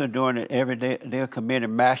blacks are doing it every day. They're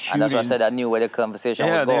committing mass shootings. And that's why I said I knew where the conversation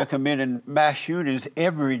Yeah, would go. they're committing mass shootings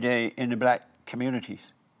every day in the black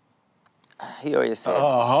communities. I hear what you're saying.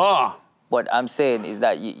 Uh-huh. What I'm saying is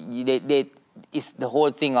that it's the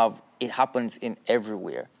whole thing of it happens in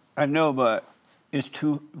everywhere. I know, but it's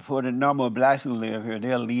too, for the number of blacks who live here,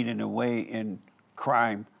 they're leading the way in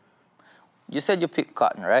crime. You said you picked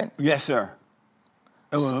cotton, right? Yes, sir.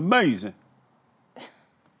 It was amazing.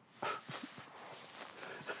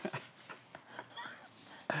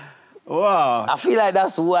 Wow. I feel like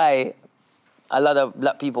that's why a lot of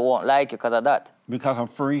black people won't like you because of that. Because I'm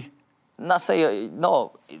free? Not say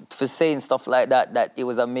no for saying stuff like that. That it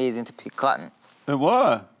was amazing to pick cotton. It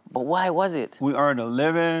was. But why was it? We earned a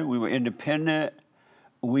living. We were independent.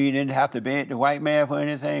 We didn't have to beg the white man for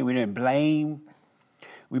anything. We didn't blame.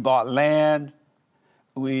 We bought land.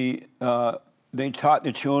 They taught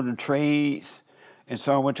the children trades, and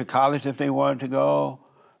some went to college if they wanted to go.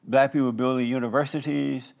 Black people building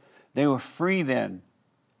universities. They were free then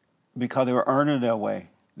because they were earning their way.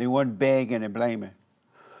 They weren't begging and blaming.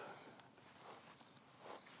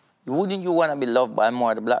 Wouldn't you want to be loved by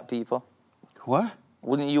more of the black people? What?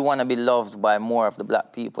 Wouldn't you want to be loved by more of the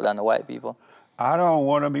black people than the white people? I don't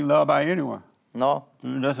want to be loved by anyone. No?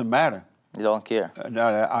 It doesn't matter. You don't care. No,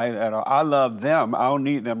 I love them. I don't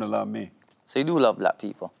need them to love me. So you do love black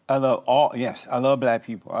people? I love I love black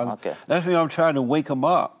people. Okay. That's why I'm trying to wake them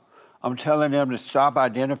up. I'm telling them to stop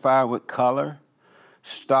identifying with color,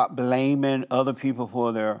 stop blaming other people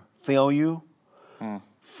for their failure,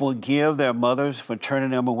 forgive their mothers for turning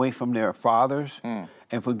them away from their fathers,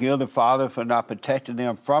 and forgive the father for not protecting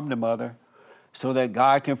them from the mother, so that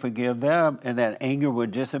God can forgive them and that anger will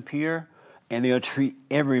disappear, and they'll treat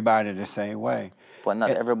everybody the same way. But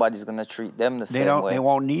not everybody's going to treat them the same way. They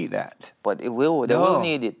won't need that. But it will. They will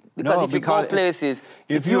need it. Because No, if you go places,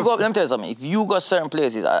 if you you- go, let me tell you something. If you go certain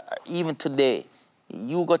places, even today,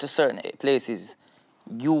 you go to certain places,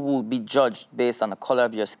 you will be judged based on the color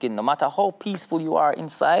of your skin, no matter how peaceful you are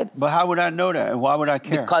inside. But how would I know that? And why would I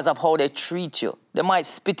care? Because of how they treat you. They might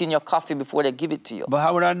spit in your coffee before they give it to you. But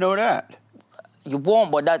how would I know that? You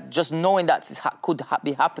won't, but that just knowing that could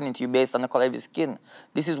be happening to you based on the color of your skin.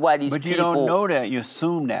 This is why these But people... you don't know that. You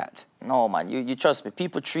assume that. No, man. You trust me.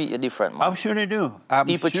 People treat you different, man. I'm sure they do.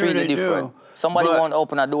 People sure treat you they different. do. Somebody But- won't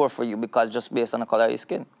open a door for you because just based on the color of your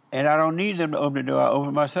skin. And I don't need them to open the door. I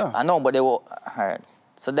open myself. I know, but they will... All right.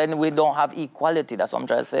 So then we don't have equality. That's what I'm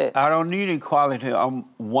trying to say. I don't need equality. I'm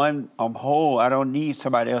whole. I don't need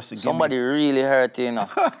somebody else to Somebody really hurt you, you know.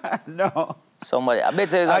 give me. No. Somebody... I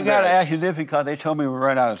bet there's I got to ask you this because they told me we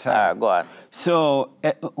run out of time. All right, go on. So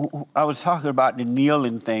I was talking about the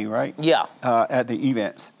kneeling thing, right? Yeah. At the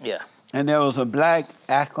events. Yeah. And there was a black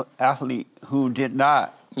athlete who did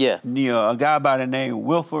not Yeah. kneel, a guy by the name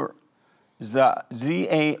Wilford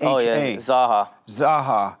Z-A-H-A. Oh, yeah. Zaha.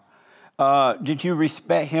 Zaha. Did you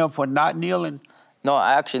respect him for not kneeling? No,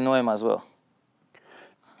 I actually know him as well.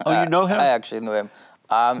 Oh, you know him? I actually know him.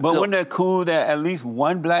 But look, wasn't that cool that at least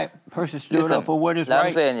one black person stood up for what is like right?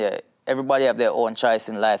 I'm saying, yeah, everybody have their own choice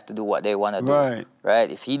in life to do what they want to do. Right.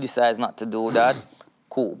 Right? If he decides not to do that,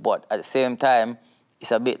 cool. But at the same time,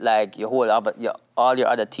 it's a bit like all your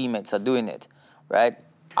other teammates are doing it, right?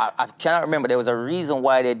 I cannot remember. There was a reason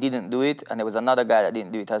why they didn't do it, and there was another guy that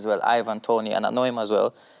didn't do it as well, Ivan Tony, and I know him as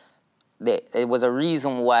well. There was a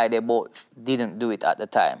reason why they both didn't do it at the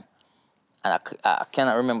time. And I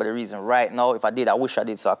cannot remember the reason right now. If I did, I wish I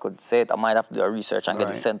did so I could say it. I might have to do a research and get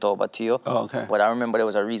it sent over to you. Oh, okay. But I remember there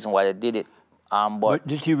was a reason why they did it. But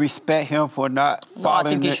did you respect him for not following no, I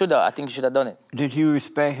think he should have. I think he should have done it. Did you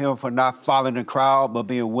respect him for not following the crowd but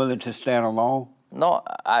being willing to stand alone? No,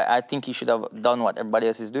 I think he should have done what everybody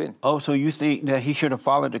else is doing. Oh, so you think that he should have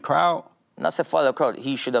followed the crowd? Not say follow the crowd.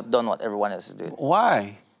 He should have done what everyone else is doing.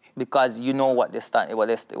 Why? Because you know what it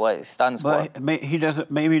stands for. But maybe he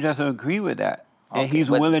doesn't agree with that. And Okay, he's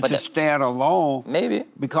but- willing but to the- stand alone. Maybe.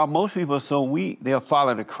 Because most people are so weak, they'll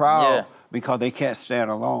follow the crowd Yeah. because they can't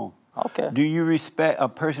stand alone. Okay. Do you respect a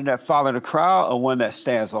person that follow the crowd or one that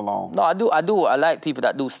stands alone? No, I do. I like people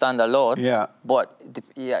that do stand alone. Yeah. But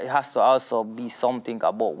it has to also be something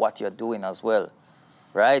about what you're doing as well,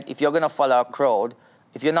 right? If you're gonna follow a crowd,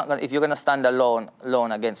 if you're gonna stand alone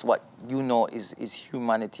against what you know is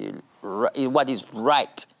humanity, what is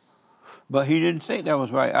right. But he didn't say that was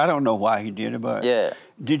right. I don't know why he did it, but Yeah.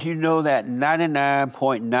 did you know that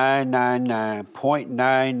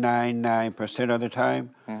 99.999.999% of the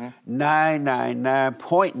time,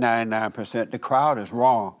 999.99% the crowd is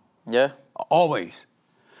wrong. Yeah. Always.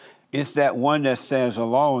 It's that one that stands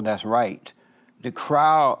alone that's right. The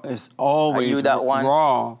crowd is always you that one?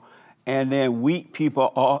 wrong. And then weak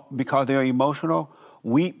people, because they're emotional,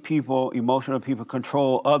 emotional people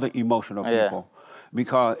control other emotional Yeah. people.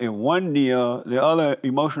 Because if one kneel, the other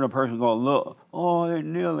emotional person gonna look, oh, they're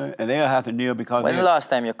kneeling, and they'll have to kneel because When the last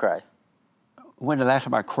time you cried? when the last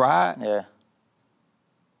time I cried? Yeah.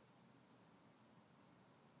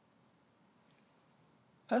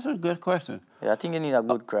 That's a good question. Yeah, I think you need a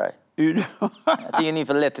good cry. You know? I think you need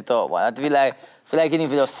to let it out, man. I feel like you need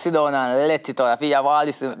to just sit down and let it out. I feel you have all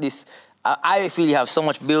this. I feel you have so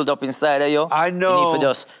much build up inside of you. I know. You need to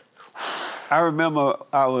just. I remember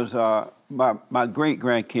I was, my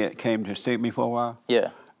great-grandkid came to see me for a while. Yeah.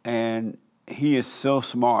 And he is so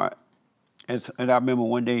smart. And I remember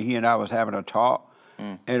one day he and I was having a talk,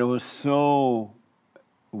 and it was so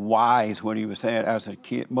wise what he was saying as a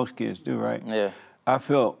kid. Most kids do, right? Yeah. I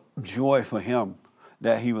felt joy for him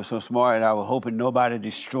that he was so smart, and I was hoping nobody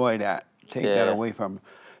destroy that, take that Yeah. away from him.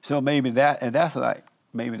 So maybe that's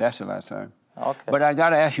the last time. Okay. But I got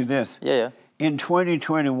to ask you this. Yeah. In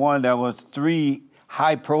 2021, there was 3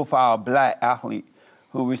 high-profile black athletes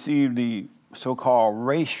who received the so-called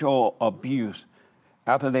racial abuse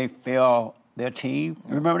after they failed their team.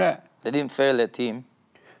 Remember that? They didn't fail their team.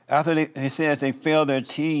 After it says they failed their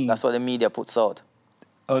team. That's what the media puts out.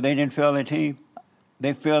 Oh, they didn't fail their team?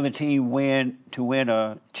 They failed the team to win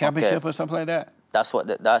a championship or something like that? That's what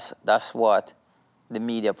the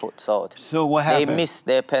media puts out. So what happened? They missed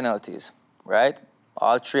their penalties, right?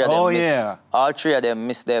 All three of them. All 3 of them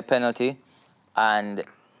missed their penalty, and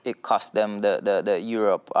it cost them the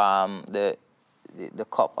Europe the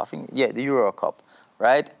cup. I think the Euro Cup,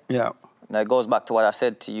 right? Yeah. Now it goes back to what I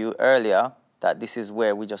said to you earlier, that this is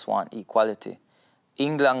where we just want equality.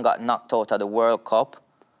 England got knocked out of the World Cup,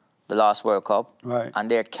 the last World Cup, Right. and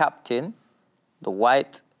their captain, the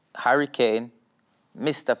White Hurricane,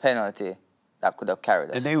 missed a penalty that could have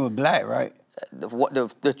carried us. And they were black, right? The 3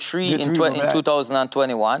 The three in were black?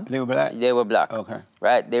 2021, They were black? They were black. Okay.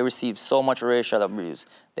 Right? They received so much racial abuse.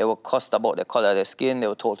 They were cussed about the color of their skin. They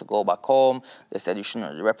were told to go back home. They said you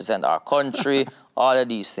shouldn't represent our country. All of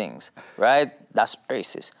these things. Right? That's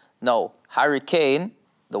racist. No, Harry Kane,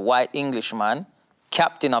 the white Englishman,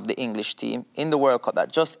 captain of the English team in the World Cup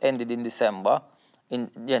that just ended in December,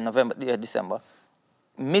 December,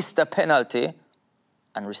 missed a penalty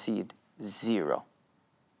and received 0.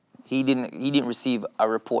 He didn't receive a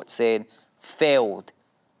report saying failed.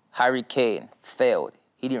 Harry Kane failed.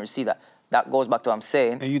 He didn't receive that. That goes back to what I'm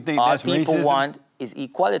saying. And you think all that's people racism? want is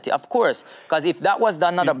equality, of course. Because if that was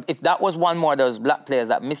if that was one more of those black players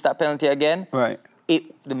that missed that penalty again, Right.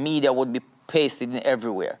 the media would be pasted in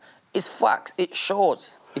everywhere. It's facts. It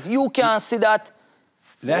shows. If you can't see that,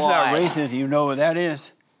 That's why? not racist. You know what that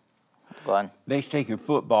is? Go on. They taking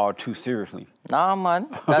football too seriously. Nah, man.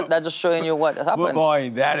 That's just showing you what happens. Football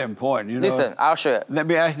ain't that important, you know? Listen, I'll show you. Let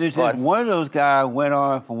me ask you this. Go on. One of those guys went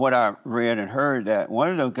on, from what I read and heard, that one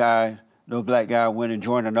of those guys, those black guys, went and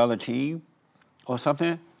joined another team or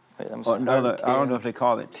something? Wait, let me Or see. another, I don't know if they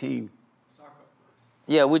call it team.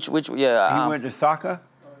 Yeah, which, yeah. He went to soccer?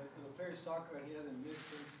 He plays soccer and he hasn't missed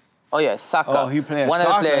since. Oh, yeah, soccer. Oh, he plays One of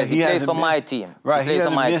soccer, the players, he he plays hasn't for my missed- team. Right, He plays he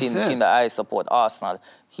for my hasn't team, missed the team since. that I support, Arsenal.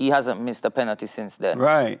 He hasn't missed a penalty since then.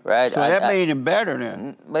 Right. Right. So that made him better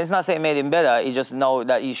then. But it's not saying it made him better. He just know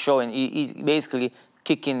that he's showing, he's basically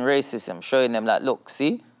kicking racism, showing them that, look,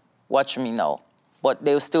 see, watch me now. But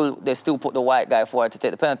they still put the white guy forward to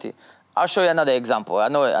take the penalty. I'll show you another example. I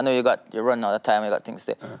know you're running out of time, you got things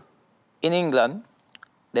to do. In England,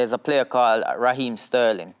 there's a player called Raheem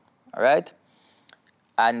Sterling, all right?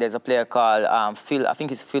 And there's a player called Phil, I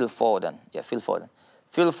think it's Phil Foden. Yeah, Phil Foden.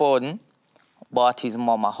 Phil Foden bought his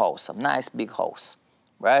mom a house, a nice big house,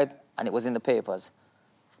 right? And it was in the papers.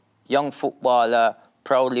 Young footballer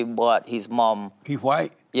proudly bought his mom. He's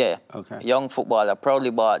white? Yeah. Okay. Young footballer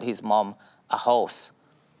proudly bought his mom a house.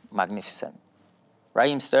 Magnificent.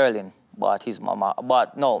 Raheem Sterling bought his mom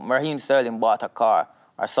Raheem Sterling bought a car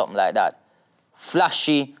or something like that.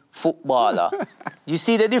 flashy footballer. You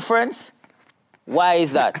see the difference? Why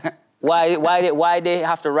is that? Why they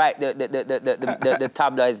have to write the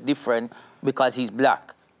tabloids different because he's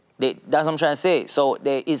black? That's what I'm trying to say. So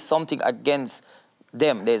there is something against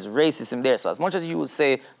them. There's racism there. So as much as you would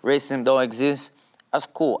say racism don't exist, that's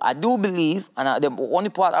cool. I do believe, and the only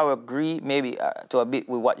part I would agree maybe to a bit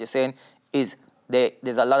with what you're saying is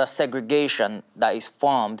there's a lot of segregation that is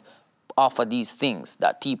formed off of these things,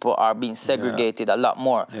 that people are being segregated a lot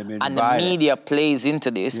more. And the media plays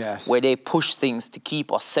into this, where they push things to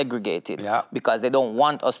keep us segregated because they don't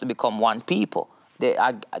want us to become one people.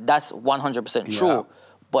 That's 100% true.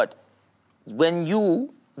 But when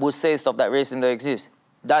you will say stuff that racism doesn't exist,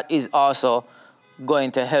 that is also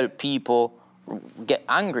going to help people get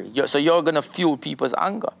angry. So you're going to fuel people's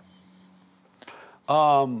anger.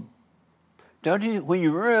 Don't you, when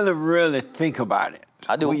you really, really think about it,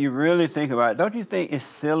 I do. When you really think about it, don't you think it's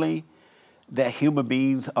silly that human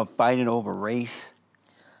beings are fighting over race?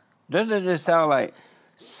 Doesn't it sound like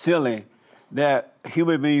silly that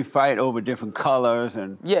human beings fight over different colors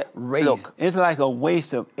and race? Look, it's like a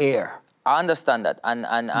waste of air. I understand that,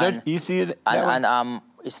 and you see it, and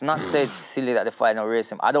it's not said silly that they fight no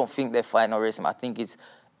racism. I don't think they fight no racism. I think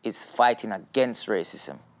it's fighting against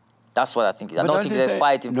racism. That's what I think. I don't think they're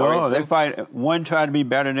fighting for racism. No, they fight one trying to be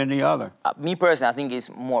better than the other. Me personally, I think it's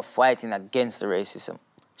more fighting against the racism.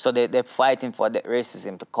 So they're fighting for the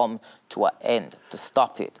racism to come to an end, to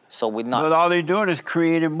stop it. So we're not. But all they're doing is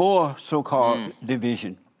creating more so-called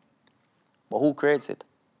division. But who creates it?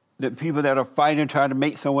 The people that are fighting, trying to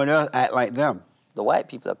make someone else act like them. The white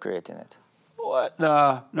people are creating it. What?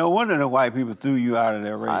 No wonder the white people threw you out of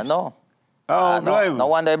their race. I know. I don't blame them. No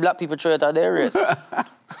wonder black people threw it out of their race.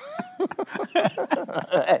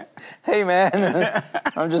 Hey, man.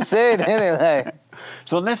 I'm just saying. Anyway.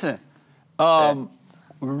 So listen,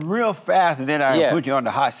 real fast, and then I put you on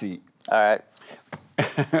the hot seat. All right.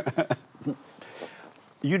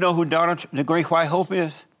 You know who the Great White Hope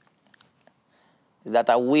is? Is that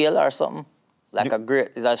a whale or something? Like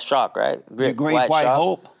is that a shark, right? The Great White shark?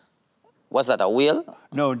 Hope? What's that, a whale?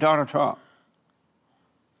 No, Donald Trump.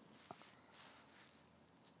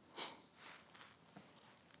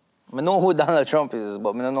 I know who Donald Trump is,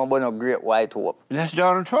 but I don't know about no Great White Hope. That's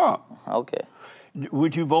Donald Trump. Okay.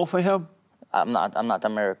 Would you vote for him? I'm not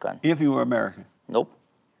American. If you were American? Nope.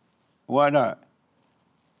 Why not?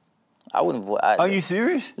 I wouldn't vote. Are you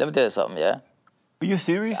serious? Let me tell you something, yeah? Are you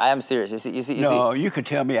serious? I am serious. You see. No, you can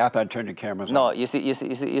tell me after I turn the cameras on. No, you see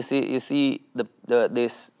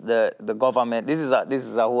the government. This is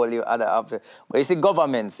a whole other after. But you see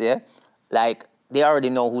governments, yeah, like they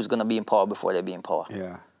already know who's gonna be in power before they be in power.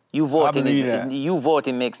 Yeah. You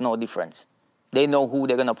voting makes no difference. They know who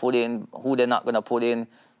they're gonna put in, who they're not gonna put in.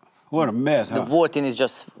 What a mess, huh? The voting is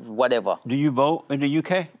just whatever. Do you vote in the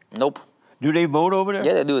UK? Nope. Do they vote over there?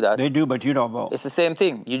 Yeah, they do that. They do, but you don't vote. It's the same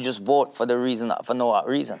thing. You just vote for no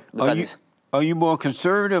reason. Because are you more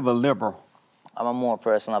conservative or liberal? I'm a more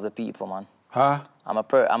person of the people, man. Huh? I'm a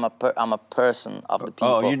person of the people.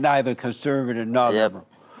 Oh, you're neither conservative nor liberal.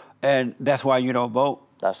 And that's why you don't vote?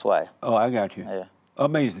 That's why. Oh, I got you. Yeah.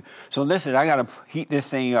 Amazing. So listen, I got to heat this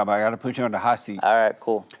thing up. I got to put you on the hot seat. All right,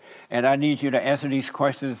 cool. And I need you to answer these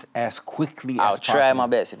questions as quickly as possible. I'll try my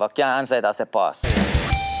best. If I can't answer it, I say pass.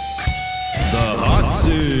 The hot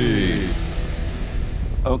seat.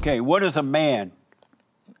 Okay, what is a man?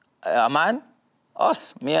 A man?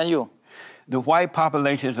 Us, me and you. The white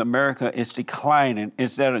population of America is declining.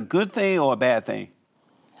 Is that a good thing or a bad thing?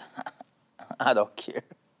 I don't care.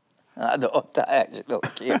 I actually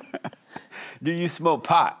don't care. Do you smoke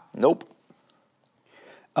pot? Nope.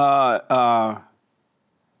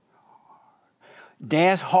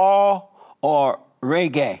 Dance hall or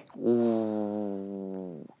reggae?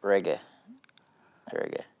 Ooh, reggae.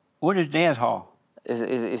 What is dance hall?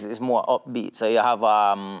 It's more upbeat. So you have,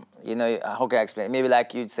 you know, how can I explain it? Maybe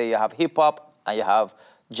like you'd say you have hip-hop and you have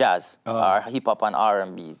jazz, or hip-hop and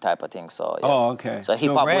R&B type of thing. So, yeah. Oh, okay. So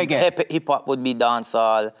hip-hop would be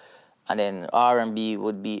dancehall, and then R&B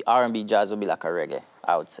jazz would be like a reggae,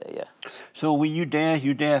 I would say, yeah. So when you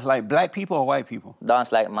dance like black people or white people?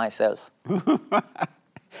 Dance like myself.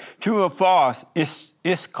 True or false?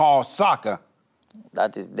 It's called soccer.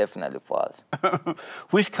 That is definitely false.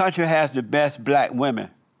 Which country has the best black women?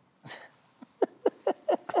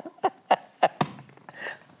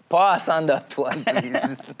 Pass on that one,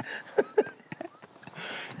 please.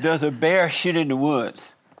 Does a bear shit in the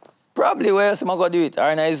woods? Probably. Where else am I going to do it? Or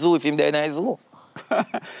in a zoo if him there in a zoo.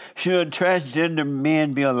 Should transgender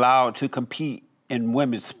men be allowed to compete in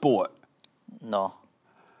women's sport? No.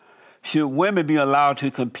 Should women be allowed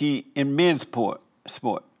to compete in men's sport?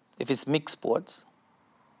 If it's mixed sports.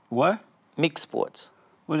 What? Mixed sports.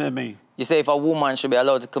 What does that mean? You say if a woman should be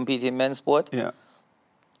allowed to compete in men's sport? Yeah.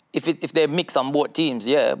 If they mix on both teams,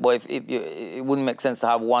 yeah. But it wouldn't make sense to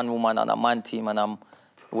have one woman on a man team, and it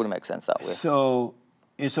wouldn't make sense that way. So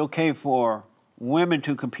it's okay for women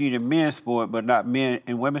to compete in men's sport, but not men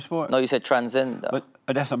in women's sport? No, you said transgender. But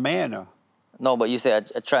that's a man, though. No, but you say a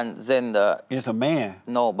transgender. It's a man.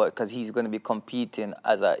 No, but because he's going to be competing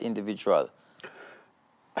as an individual.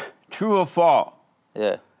 True or false?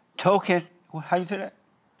 Yeah. Token, how you say that?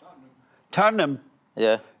 Tottenham.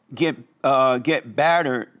 Yeah. Get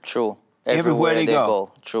battered. True. Everywhere they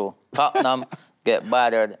go. True. Tottenham get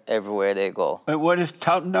battered everywhere they go. And what is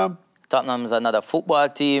Tottenham? Tottenham's another football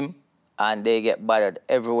team, and they get battered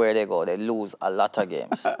everywhere they go. They lose a lot of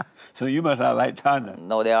games. So you must not like Tottenham.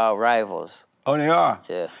 No, they are rivals. Oh, they are?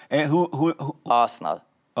 Yeah. And who? Arsenal.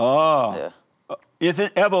 Oh. Yeah. Is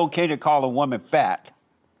it ever okay to call a woman fat?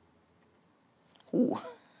 Ooh.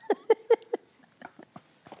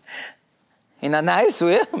 In a nice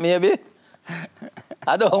way, maybe.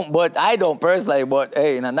 I don't personally, but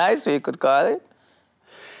hey, in a nice way you could call it.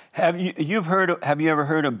 Have you ever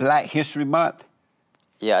heard of Black History Month?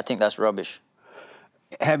 Yeah, I think that's rubbish.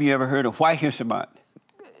 Have you ever heard of White History Month?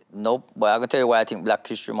 Nope, but I'm going to tell you why I think Black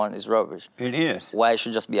History Month is rubbish. It is. Why it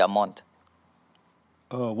should just be a month.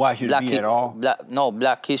 Why should it be at all?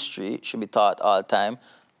 Black history should be taught all the time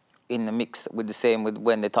in the mix with the same with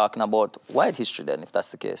when they're talking about white history then, if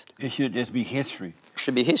that's the case. It should just be history. It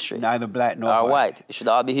should be history. Neither black nor or white. It should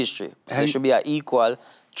all be history. So it should be an equal.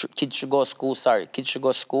 Kids should go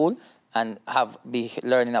to school and be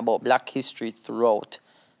learning about black history throughout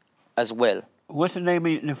as well. What's the name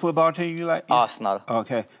of the football team you like? Arsenal.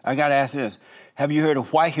 Okay. I got to ask this. Have you heard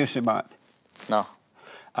of White History Month? No.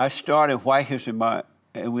 I started White History Month,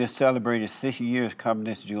 and we're celebrating 60 years coming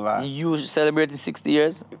this July. You celebrated 60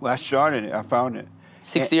 years? Well, I started it. I found it.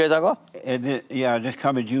 60 years ago? And this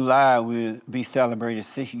coming July, we'll be celebrating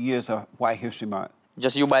 60 years of White History Month.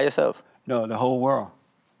 Just you by yourself? No, the whole world.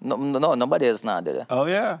 No, nobody else now did it. Oh,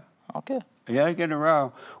 yeah. Okay. Yeah, getting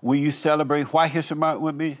around. Will you celebrate White History Month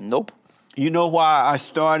with me? Nope. You know why I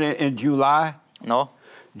started in July? No.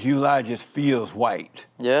 July just feels white.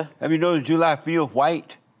 Yeah? Have you noticed July feels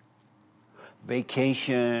white?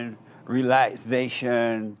 Vacation,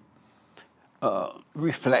 relaxation,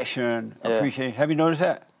 reflection, appreciation. Have you noticed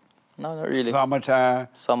that? No, not really.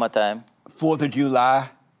 Summertime. 4th of July.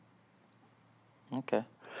 Okay.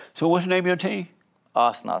 So what's the name of your team?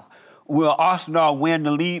 Arsenal. Will Arsenal win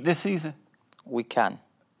the league this season? We can.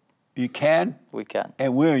 You can? We can.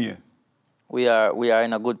 And will you? We are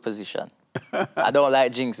in a good position. I don't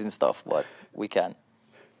like jinxing stuff, but we can.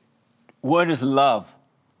 What is love?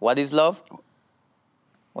 What is love?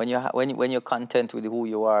 When you're content with who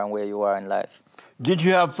you are and where you are in life. Did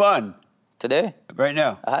you have fun? Today? Right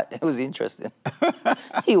now? It was interesting.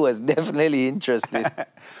 It was definitely interesting.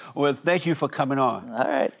 Well, thank you for coming on. All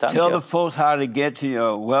right, thank you. Tell the folks how to get to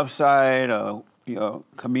your website or your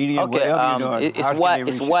comedian, whatever you're doing.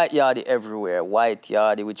 It's White Yardie everywhere. White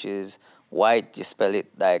Yardie, which is white, you spell it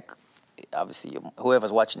like, obviously,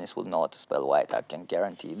 whoever's watching this will know how to spell white, I can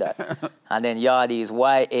guarantee that. And then Yardie is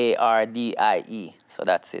Y-A-R-D-I-E. So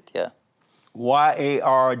that's it, yeah.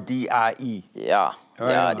 Y-A-R-D-I-E. Yeah,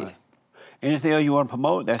 Yardie. Right. Anything else you want to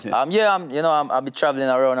promote? That's it. I'll be traveling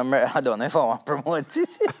around America. I don't know if I want to promote it.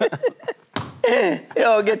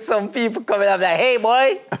 Get some people coming up like, hey,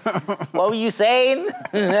 boy, what were you saying?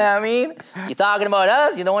 You know what I mean? You talking about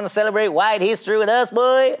us? You don't want to celebrate white history with us,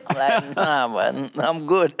 boy? I'm like, nah, man, I'm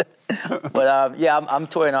good. But, I'm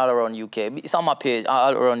touring all around UK. It's on my page,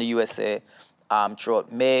 all around the USA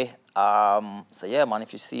throughout May. So, yeah, man,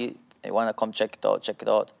 if you see it, you want to come check it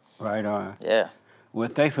out. Right on. Yeah. Well,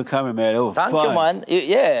 thanks for coming, man. It was fun. Thank you, man.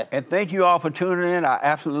 Yeah. And thank you all for tuning in. I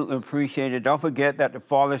absolutely appreciate it. Don't forget that the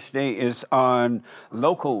Father's Day is on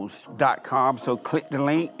locals.com. So click the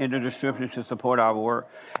link in the description to support our work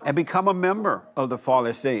and become a member of the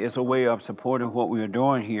Father's Day. It's a way of supporting what we are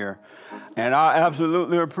doing here. And I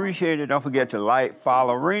absolutely appreciate it. Don't forget to like,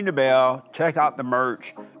 follow, ring the bell, check out the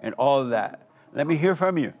merch, and all of that. Let me hear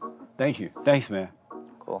from you. Thank you. Thanks, man.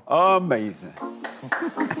 Cool. Amazing.